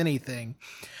show us anything.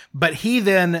 But he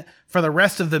then, for the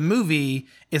rest of the movie,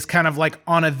 is kind of like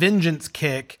on a vengeance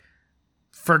kick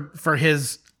for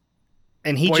his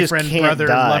and he boyfriend, just can't brother,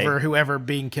 die. lover, whoever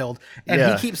being killed. And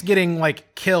he keeps getting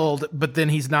like killed, but then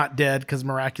he's not dead because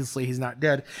miraculously he's not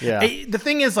dead. Yeah. The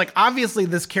thing is, like, obviously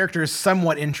this character is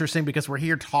somewhat interesting because we're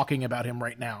here talking about him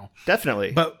right now.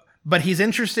 Definitely. But he's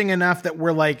interesting enough that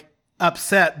we're like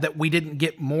upset that we didn't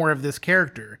get more of this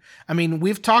character. I mean,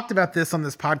 we've talked about this on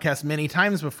this podcast many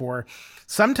times before.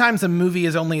 Sometimes a movie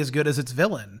is only as good as its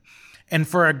villain. And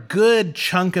for a good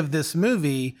chunk of this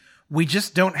movie, we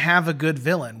just don't have a good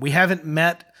villain. We haven't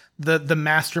met the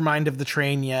mastermind of the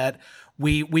train yet.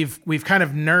 We've kind of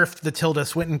nerfed the Tilda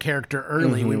Swinton character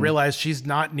early. We realize she's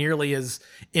not nearly as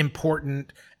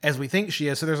important as we think she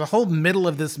is. So there's a whole middle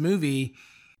of this movie.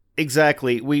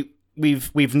 Exactly.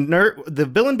 The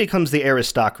villain becomes the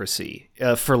aristocracy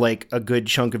for like a good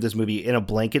chunk of this movie in a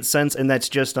blanket sense, and that's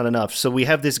just not enough. So we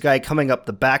have this guy coming up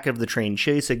the back of the train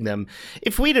chasing them.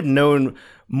 If we'd have known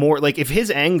more, like if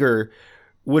his anger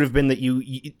would have been that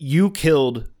you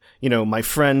killed, you know, my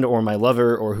friend or my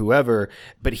lover or whoever,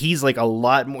 but he's like a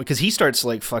lot more, because he starts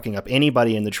like fucking up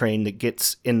anybody in the train that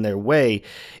gets in their way.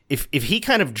 If he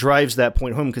kind of drives that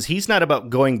point home, because he's not about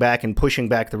going back and pushing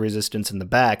back the resistance in the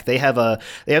back. They have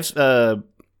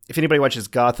if anybody watches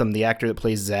Gotham, the actor that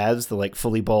plays Zaz, the like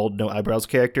fully bald, no eyebrows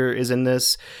character, is in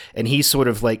this, and he sort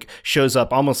of like shows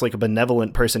up almost like a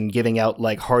benevolent person giving out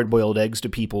like hard-boiled eggs to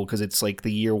people because it's like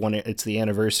the year one, it's the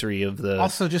anniversary of the.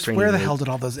 Also, just where the hell did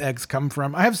all those eggs come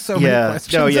from? I have so many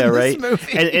questions. In right. This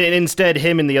movie. And instead,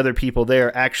 him and the other people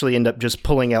there actually end up just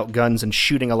pulling out guns and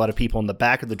shooting a lot of people in the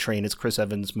back of the train as Chris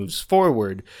Evans moves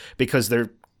forward because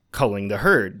they're culling the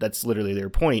herd. That's literally their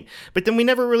point. But then we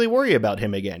never really worry about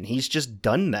him again. He's just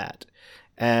done that.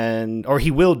 Or he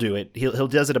will do it. He'll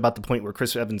does it about the point where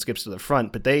Chris Evans skips to the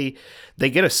front, but they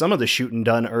get some of the shooting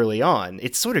done early on.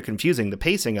 It's sort of confusing, the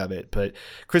pacing of it, but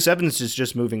Chris Evans is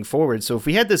just moving forward. So if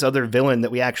we had this other villain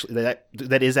that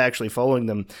that is actually following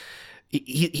them,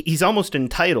 he's almost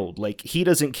entitled. Like, he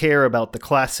doesn't care about the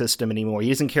class system anymore. He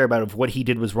doesn't care about if what he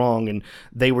did was wrong and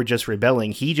they were just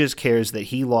rebelling. He just cares that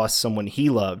he lost someone he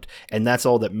loved, and that's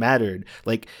all that mattered.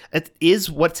 Like, it is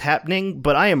what's happening,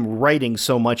 but I am writing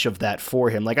so much of that for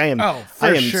him. Like, I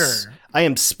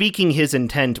am speaking his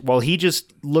intent while he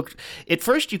just looked. At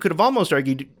first, you could have almost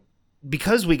argued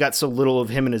because we got so little of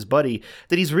him and his buddy,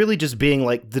 that he's really just being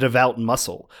like the devout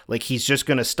muscle. Like he's just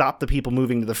going to stop the people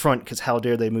moving to the front because how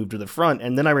dare they move to the front?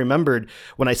 And then I remembered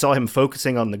when I saw him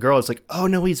focusing on the girl, it's like, oh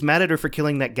no, he's mad at her for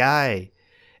killing that guy.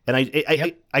 And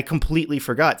I completely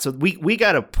forgot. So we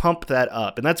got to pump that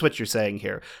up. And that's what you're saying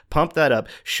here. Pump that up.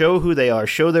 Show who they are.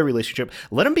 Show their relationship.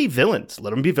 Let them be villains.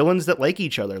 Let them be villains that like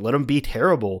each other. Let them be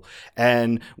terrible.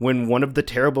 And when one of the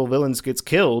terrible villains gets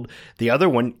killed, the other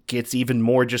one gets even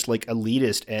more just like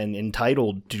elitist and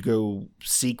entitled to go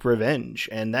seek revenge.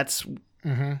 And that's...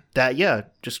 that, yeah,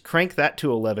 just crank that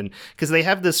to 11, because they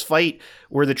have this fight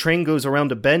where the train goes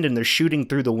around a bend and they're shooting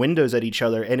through the windows at each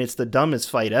other, and it's the dumbest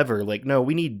fight ever. Like, no,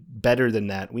 we need better than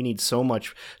that. We need so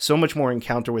much more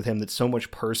encounter with him that's so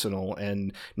much personal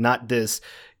and not this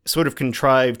sort of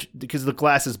contrived, because the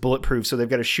glass is bulletproof, so they've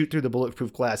got to shoot through the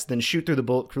bulletproof glass, then shoot through the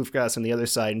bulletproof glass on the other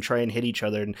side and try and hit each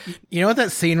other. And you know what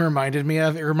that scene reminded me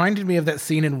of? It reminded me of that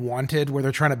scene in Wanted where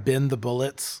they're trying to bend the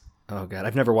bullets. Oh God,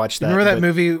 I've never watched that. Remember that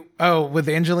movie? Oh, with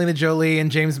Angelina Jolie and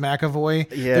James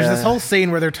McAvoy. Yeah. There's this whole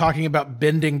scene where they're talking about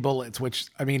bending bullets, which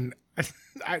I mean,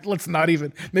 let's not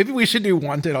even. Maybe we should do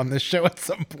Wanted on this show at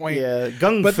some point. Yeah,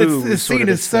 Gung but Fu. This scene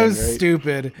is so thing, right?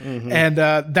 stupid, and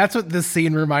that's what this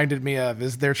scene reminded me of.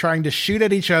 Is they're trying to shoot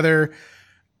at each other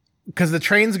because the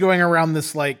train's going around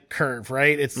this like curve,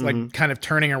 right? It's like kind of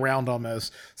turning around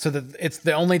almost, so that it's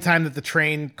the only time that the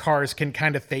train cars can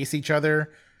kind of face each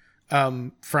other.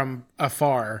 From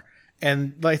afar,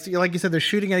 and like you said, they're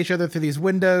shooting at each other through these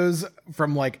windows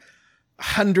from like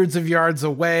hundreds of yards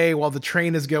away while the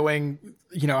train is going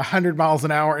 100 miles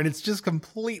an hour, and it's just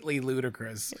completely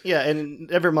ludicrous. Yeah, and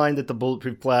never mind that the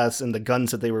bulletproof glass and the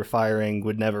guns that they were firing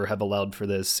would never have allowed for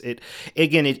this. It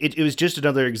was just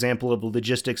another example of the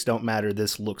logistics don't matter.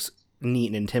 This looks neat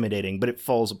and intimidating, but it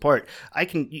falls apart.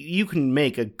 You can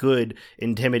make a good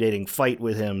intimidating fight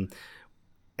with him.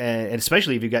 And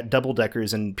especially if you've got double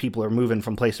deckers and people are moving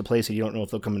from place to place and you don't know if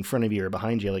they'll come in front of you or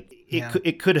behind you. Like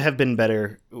it could have been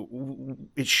better.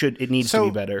 It needs to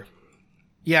be better.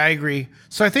 Yeah, I agree.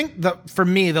 So I think for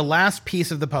me, the last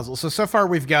piece of the puzzle. So far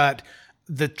we've got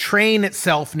the train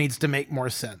itself needs to make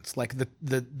more sense. Like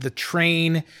the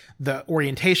train, the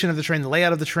orientation of the train, the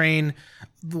layout of the train,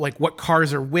 like what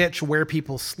cars are which, where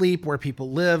people sleep, where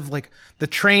people live. Like the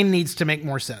train needs to make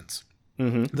more sense.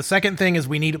 The second thing is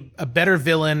we need a better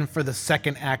villain for the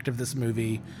second act of this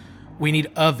movie. We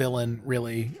need a villain,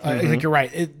 really. I think you're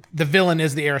right. The villain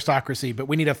is the aristocracy, but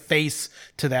we need a face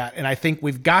to that. And I think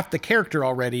we've got the character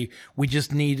already. We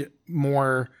just need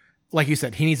more, like you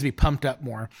said, he needs to be pumped up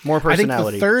more. More personality.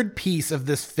 I think the third piece of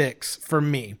this fix for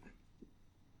me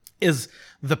is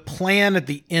the plan at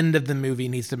the end of the movie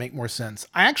needs to make more sense.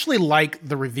 I actually like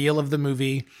the reveal of the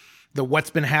movie, the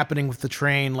what's been happening with the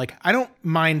train. Like, I don't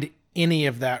mind any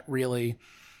of that really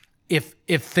if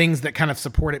things that kind of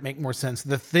support it make more sense.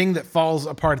 The thing that falls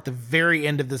apart at the very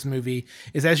end of this movie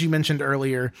is, as you mentioned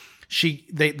earlier,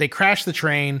 they crash the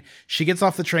train, she gets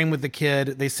off the train with the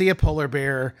kid, they see a polar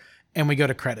bear, and we go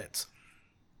to credits.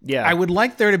 Yeah. I would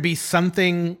like there to be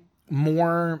something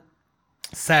more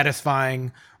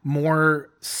satisfying,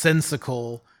 more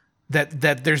sensical,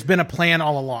 that there's been a plan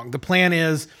all along. The plan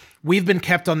is, we've been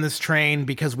kept on this train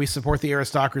because we support the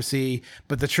aristocracy,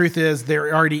 but the truth is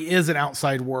there already is an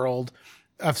outside world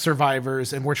of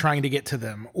survivors and we're trying to get to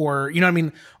them, or, you know what I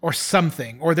mean? Or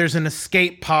something, or there's an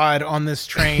escape pod on this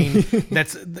train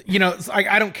that's,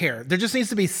 I don't care. There just needs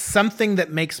to be something that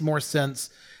makes more sense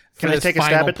for Can I take a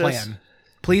stab at plan. This?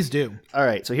 Please do. All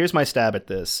right. So here's my stab at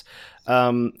this.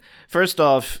 First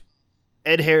off,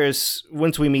 Ed Harris,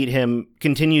 once we meet him,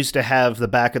 continues to have the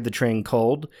back of the train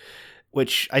cold,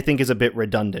 which I think is a bit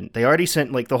redundant. They already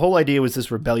sent, the whole idea was this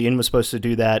rebellion was supposed to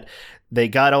do that. They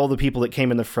got all the people that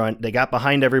came in the front. They got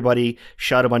behind everybody,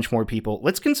 shot a bunch more people.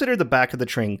 Let's consider the back of the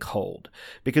train cold,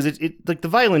 because the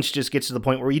violence just gets to the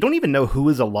point where you don't even know who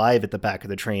is alive at the back of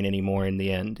the train anymore in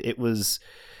the end. It was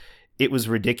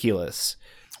ridiculous.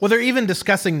 Well, they're even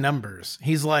discussing numbers.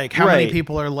 He's like, how many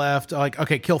people are left? Like,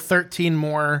 okay, kill 13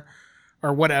 more.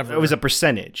 Or whatever. It was a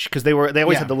percentage, because they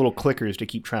always had the little clickers to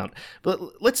keep count. But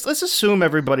let's assume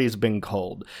everybody's been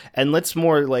culled, and let's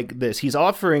more like this. He's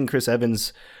offering Chris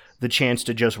Evans the chance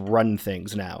to just run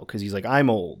things now, because he's like, I'm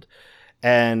old,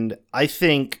 and I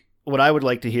think what I would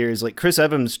like to hear is Chris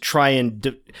Evans try and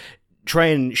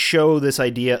show this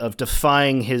idea of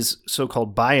defying his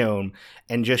so-called biome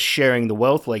and just sharing the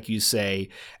wealth, like you say,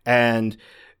 and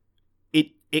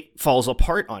it falls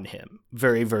apart on him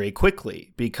very, very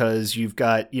quickly, because you've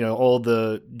got, all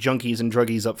the junkies and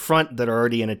druggies up front that are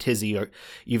already in a tizzy, or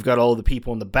you've got all the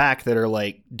people in the back that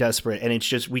are desperate. And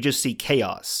we just see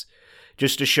chaos,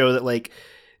 just to show that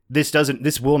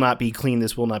this will not be clean,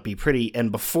 this will not be pretty.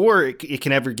 And before it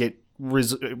can ever get,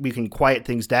 we can quiet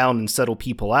things down and settle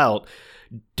people out,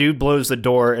 dude blows the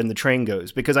door and the train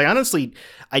goes. Because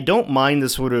I don't mind the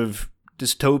sort of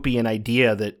dystopian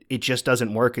idea that it just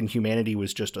doesn't work and humanity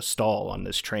was just a stall on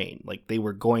this train. Like, they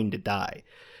were going to die.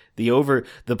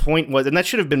 The point was, and that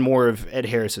should have been more of Ed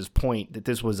Harris's point, that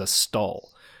this was a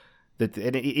stall. That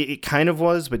it kind of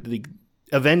was, but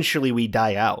eventually we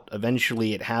die out.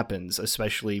 Eventually it happens,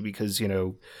 especially because,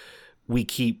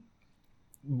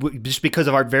 just because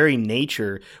of our very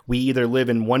nature, we either live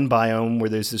in one biome where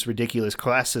there's this ridiculous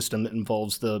class system that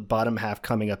involves the bottom half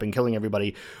coming up and killing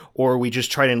everybody, or we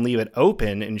just try and leave it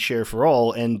open and share for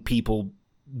all, and people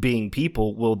being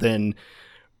people will then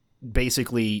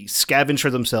basically scavenge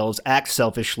for themselves, act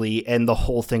selfishly, and the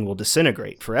whole thing will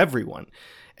disintegrate for everyone.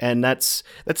 And that's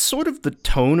sort of the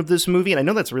tone of this movie. And I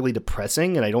know that's really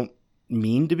depressing, and I don't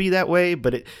mean to be that way,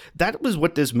 but that was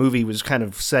what this movie was kind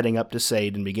of setting up to say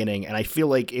in the beginning. And I feel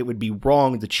like it would be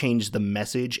wrong to change the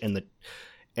message and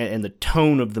the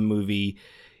tone of the movie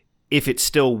if it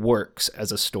still works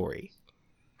as a story.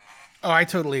 Oh, I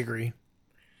totally agree.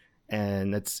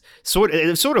 And it sort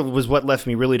of was what left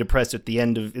me really depressed at the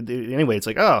end of anyway. It's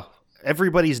like, oh,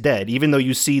 everybody's dead. Even though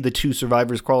you see the two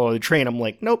survivors crawl out of the train, I'm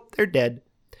like, nope, they're dead.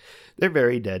 They're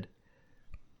very dead.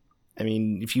 I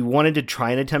mean, if you wanted to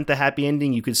try and attempt a happy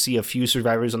ending, you could see a few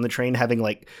survivors on the train having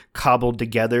like cobbled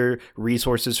together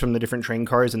resources from the different train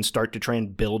cars and start to try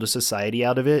and build a society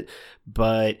out of it.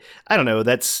 But I don't know.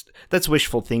 That's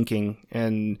wishful thinking.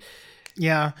 And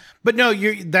yeah, but no,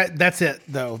 that's it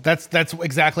though. That's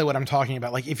exactly what I'm talking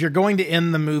about. Like, if you're going to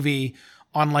end the movie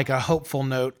on like a hopeful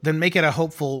note, then make it a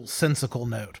hopeful, sensical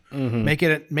note. Mm-hmm.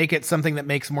 Make it something that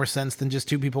makes more sense than just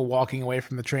two people walking away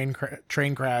from the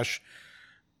train crash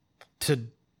to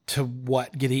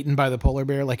what, get eaten by the polar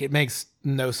bear. Like, it makes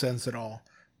no sense at all.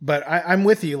 But I'm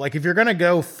with you. Like, if you're gonna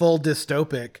go full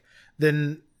dystopic,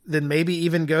 then maybe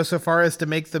even go so far as to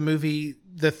make the movie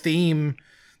the theme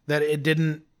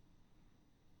that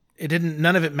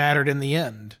none of it mattered in the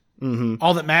end. Mm-hmm.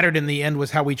 All that mattered in the end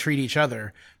was how we treat each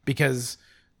other. Because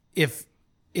if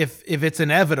it's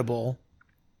inevitable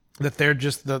that they're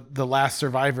just the last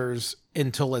survivors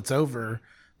until it's over,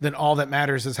 then all that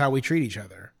matters is how we treat each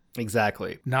other.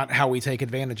 Exactly. Not how we take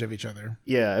advantage of each other.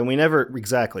 Yeah, and we never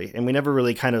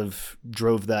really kind of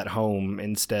drove that home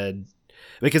instead.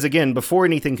 Because again, before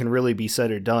anything can really be said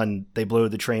or done, they blow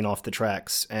the train off the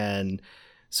tracks. And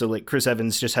so like Chris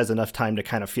Evans just has enough time to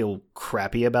kind of feel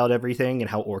crappy about everything and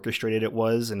how orchestrated it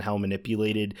was and how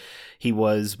manipulated he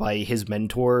was by his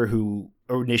mentor, who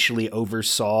initially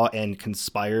oversaw and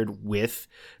conspired with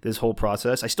this whole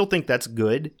process. I still think that's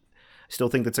good. I still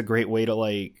think that's a great way to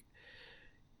like,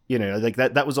 like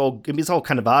that was all, I mean, it's all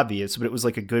kind of obvious, but it was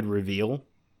like a good reveal.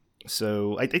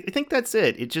 So I think that's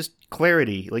it. It just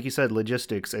clarity, like you said,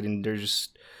 logistics. I mean, there's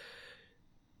just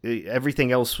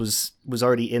everything else was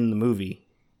already in the movie.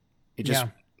 It just,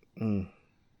 man,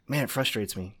 it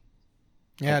frustrates me.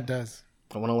 Yeah, it does.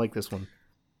 I want to like this one.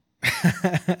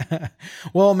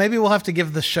 Well, maybe we'll have to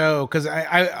give the show, because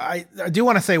I do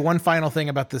want to say one final thing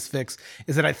about this fix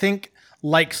is that I think,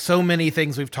 like so many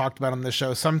things we've talked about on the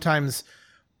show, sometimes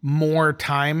more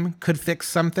time could fix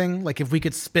something. Like, if we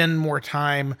could spend more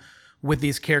time with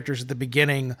these characters at the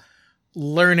beginning,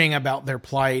 learning about their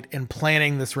plight and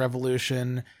planning this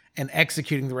revolution and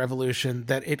executing the revolution,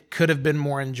 that it could have been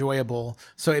more enjoyable.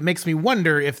 So it makes me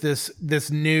wonder if this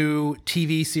new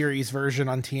TV series version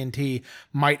on TNT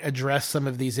might address some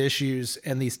of these issues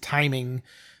and these timing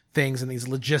things and these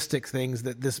logistics things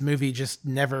that this movie just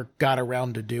never got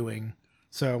around to doing.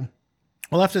 So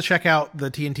we'll have to check out the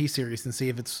TNT series and see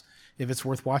if it's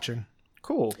worth watching.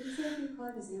 Cool.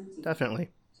 Definitely.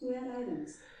 To add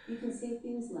items, you can say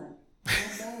things like,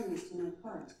 add batteries to my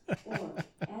cart, or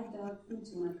add dog food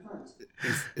to my cart.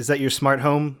 Is that your smart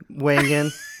home weighing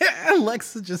in?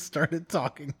 Alexa just started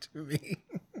talking to me.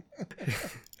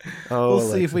 We'll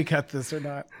see if we cut this or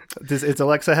not. Does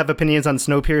Alexa have opinions on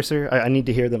Snowpiercer? I need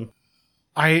to hear them.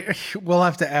 We'll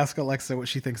have to ask Alexa what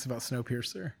she thinks about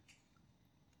Snowpiercer.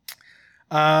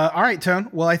 All right, Tone.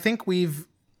 Well, I think we've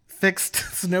fixed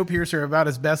Snowpiercer about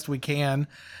as best we can.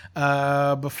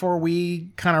 Before we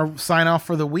kind of sign off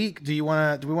for the week, do we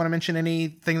want to mention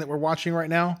anything that we're watching right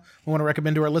now we want to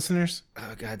recommend to our listeners?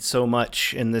 Oh God, so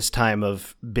much in this time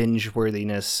of binge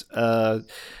worthiness.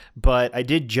 but I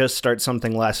did just start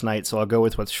something last night, so I'll go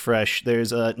with what's fresh.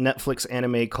 There's a Netflix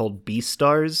anime called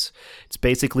Beastars. It's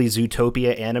basically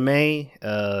Zootopia anime,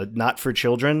 not for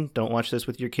children. Don't watch this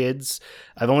with your kids.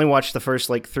 I've only watched the first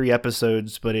 3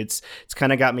 episodes, but it's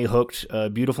kind of got me hooked.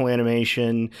 Beautiful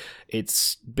animation.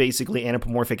 It's basically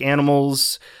anthropomorphic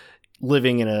animals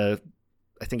living in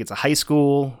I think it's a high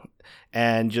school.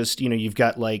 And just, you've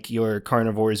got your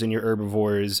carnivores and your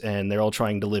herbivores, and they're all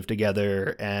trying to live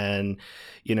together. And,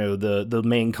 the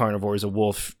main carnivore is a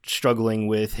wolf struggling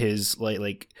with his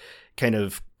kind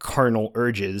of carnal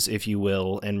urges, if you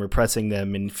will, and repressing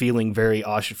them and feeling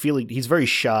he's very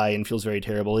shy and feels very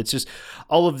terrible. It's just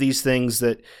all of these things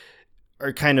that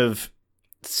are kind of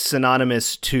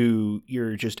synonymous to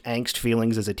your just angst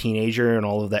feelings as a teenager, and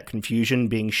all of that confusion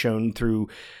being shown through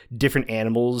different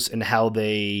animals and how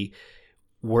they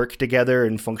work together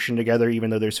and function together,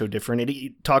 even though they're so different.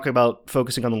 Talk about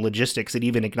focusing on the logistics. It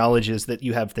even acknowledges that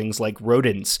you have things like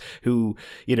rodents who,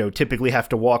 typically have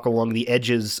to walk along the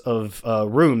edges of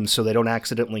rooms so they don't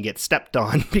accidentally get stepped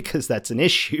on, because that's an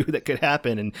issue that could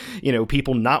happen. And,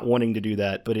 people not wanting to do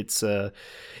that. But it's,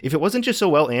 if it wasn't just so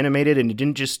well animated and it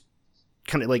didn't just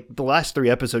kind of the last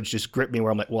 3 episodes just grip me,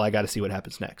 where I'm like, well, I got to see what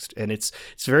happens next. And it's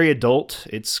very adult.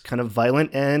 It's kind of violent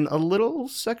and a little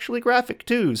sexually graphic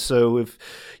too. So if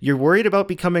you're worried about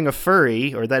becoming a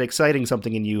furry or that exciting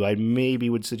something in you, I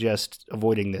maybe would suggest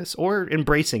avoiding this or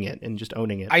embracing it and just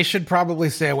owning it. I should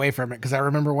probably stay away from it, because I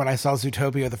remember when I saw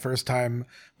Zootopia the first time,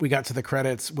 we got to the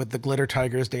credits with the glitter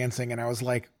tigers dancing, and I was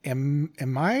like, am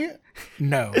I?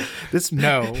 No.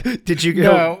 No. Did you go,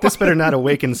 no. This better not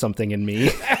awaken something in me.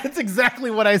 That's exactly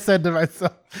what I said to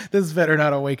myself. This better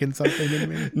not awaken something in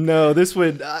me. No, this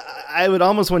would, I would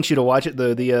almost want you to watch it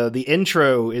though. The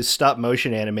intro is stop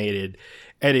motion animated,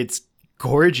 and it's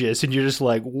gorgeous, and you're just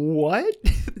like, what?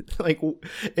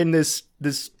 In this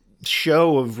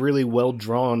show of really well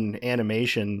drawn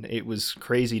animation, it was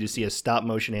crazy to see a stop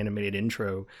motion animated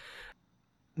intro.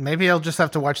 Maybe I'll just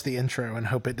have to watch the intro and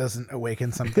hope it doesn't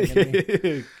awaken something in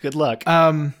me. Good luck.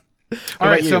 All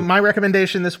right, so my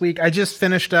recommendation this week, I just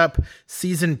finished up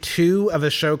season 2 of a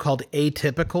show called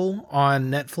Atypical on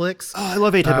Netflix. Oh, I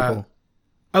love Atypical.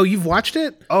 Oh, you've watched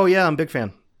it? Oh yeah, I'm a big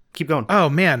fan. Keep going. Oh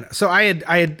man. So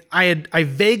I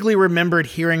vaguely remembered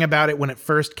hearing about it when it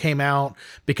first came out,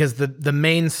 because the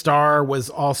main star was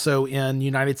also in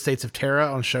United States of Terror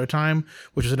on Showtime,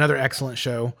 which is another excellent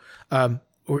show.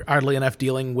 Oddly enough,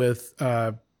 dealing with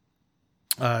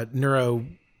neuro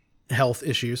health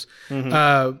issues.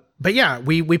 Mm-hmm. But yeah,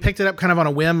 we picked it up kind of on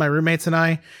a whim, my roommates and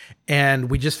I, and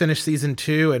we just finished season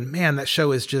 2, and man, that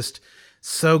show is just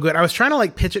so good. I was trying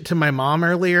to pitch it to my mom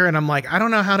earlier, and I'm like, I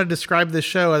don't know how to describe this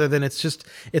show other than it's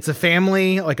a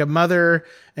family, a mother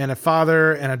and a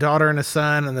father and a daughter and a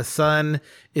son, and the son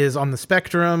is on the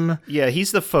spectrum. Yeah,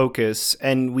 he's the focus,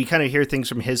 and we kind of hear things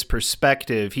from his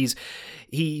perspective. He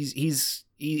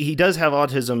does have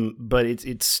autism, but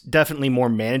it's definitely more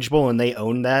manageable, and they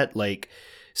own that.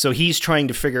 So he's trying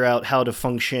to figure out how to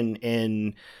function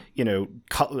in,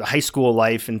 high school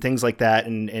life and things like that.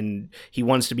 And he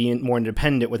wants to be more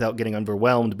independent without getting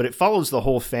overwhelmed. But it follows the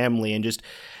whole family and just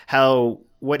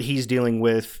what he's dealing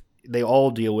with, they all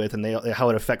deal with, and how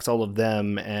it affects all of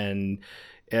them. And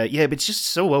but it's just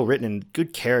so well written and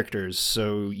good characters.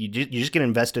 So you just get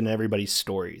invested in everybody's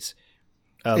stories.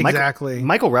 Exactly.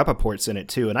 Michael Rappaport's in it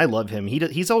too, and I love him.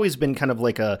 He's always been kind of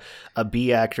like a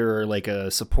B actor or like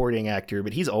a supporting actor,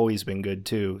 but he's always been good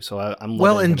too. So I'm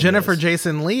loving and Jennifer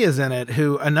Jason Leigh is in it,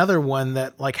 who another one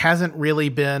that hasn't really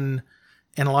been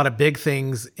in a lot of big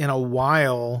things in a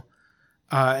while,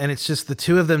 and it's just the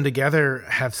two of them together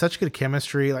have such good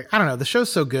chemistry. I don't know, the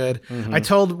show's so good. Mm-hmm. I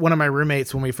told one of my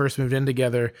roommates when we first moved in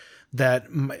together that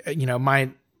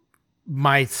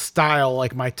my style,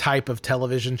 my type of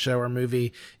television show or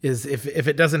movie is if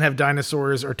it doesn't have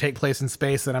dinosaurs or take place in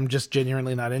space, then I'm just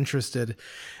genuinely not interested.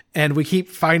 And we keep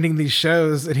finding these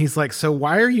shows, and he's like, so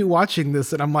why are you watching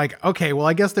this? And I'm like, okay, well,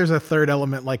 I guess there's a third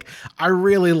element. I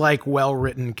really like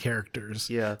well-written characters.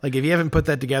 Yeah. If you haven't put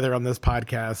that together on this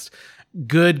podcast,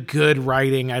 good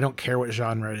writing. I don't care what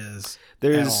genre it is.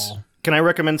 At all. Can I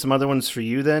recommend some other ones for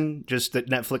you then? Just that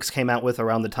Netflix came out with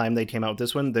around the time they came out with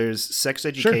this one. There's Sex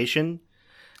Education.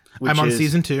 Sure. I'm on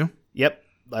season 2. Yep.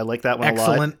 I like that one a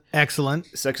lot. Excellent.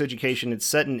 Sex Education. It's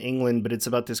set in England, but it's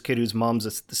about this kid whose mom's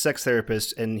a sex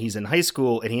therapist, and he's in high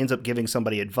school, and he ends up giving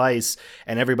somebody advice,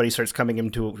 and everybody starts coming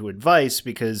him to advice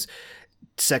because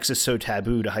sex is so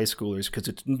taboo to high schoolers because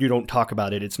you don't talk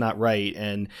about it. It's not right.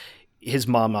 And his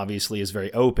mom obviously is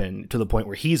very open to the point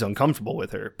where he's uncomfortable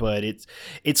with her. But it's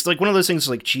like one of those things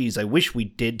like, geez, I wish we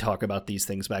did talk about these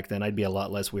things back then. I'd be a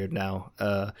lot less weird now.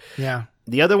 Yeah.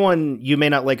 The other one you may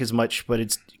not like as much, but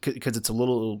it's because it's a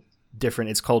little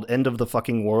different. It's called End of the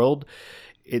Fucking World.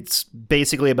 It's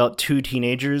basically about two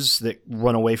teenagers that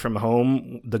run away from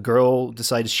home. The girl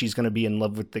decides she's going to be in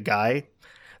love with the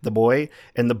boy,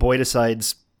 and the boy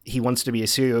decides he wants to be a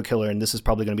serial killer, and this is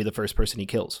probably going to be the first person he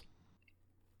kills.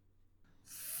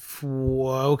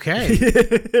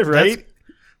 Okay. Right?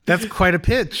 That's quite a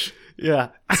pitch. Yeah.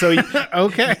 So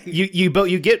okay.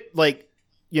 You get like,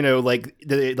 you know, like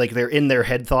they're in their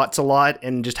head thoughts a lot,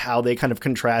 and just how they kind of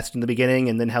contrast in the beginning,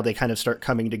 and then how they kind of start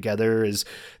coming together as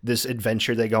this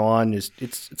adventure they go on. It's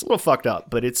a little fucked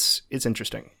up, but it's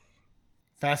interesting.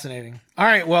 Fascinating. All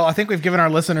right. Well, I think we've given our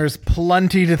listeners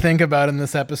plenty to think about in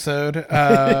this episode.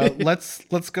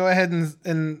 Let's go ahead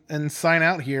and sign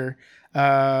out here.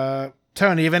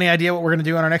 Tony, you have any idea what we're going to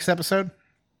do on our next episode?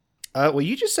 Well,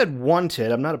 you just said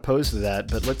wanted. I'm not opposed to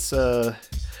that, but let's.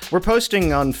 We're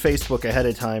posting on Facebook ahead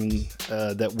of time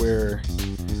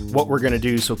what we're going to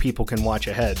do, so people can watch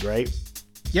ahead, right?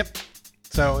 Yep.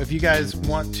 So if you guys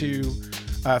want to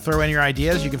throw in your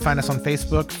ideas, you can find us on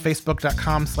Facebook,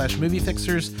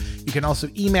 facebook.com/moviefixers. You can also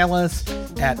email us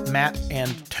at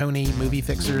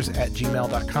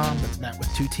mattandtonymoviefixers@gmail.com. That's Matt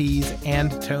with 2 T's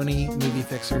and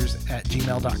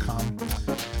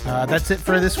TonyMovieFixers@gmail.com. That's it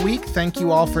for this week. Thank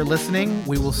you all for listening.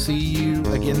 We will see you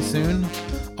again soon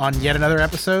on yet another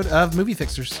episode of Movie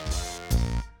Fixers.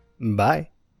 Bye.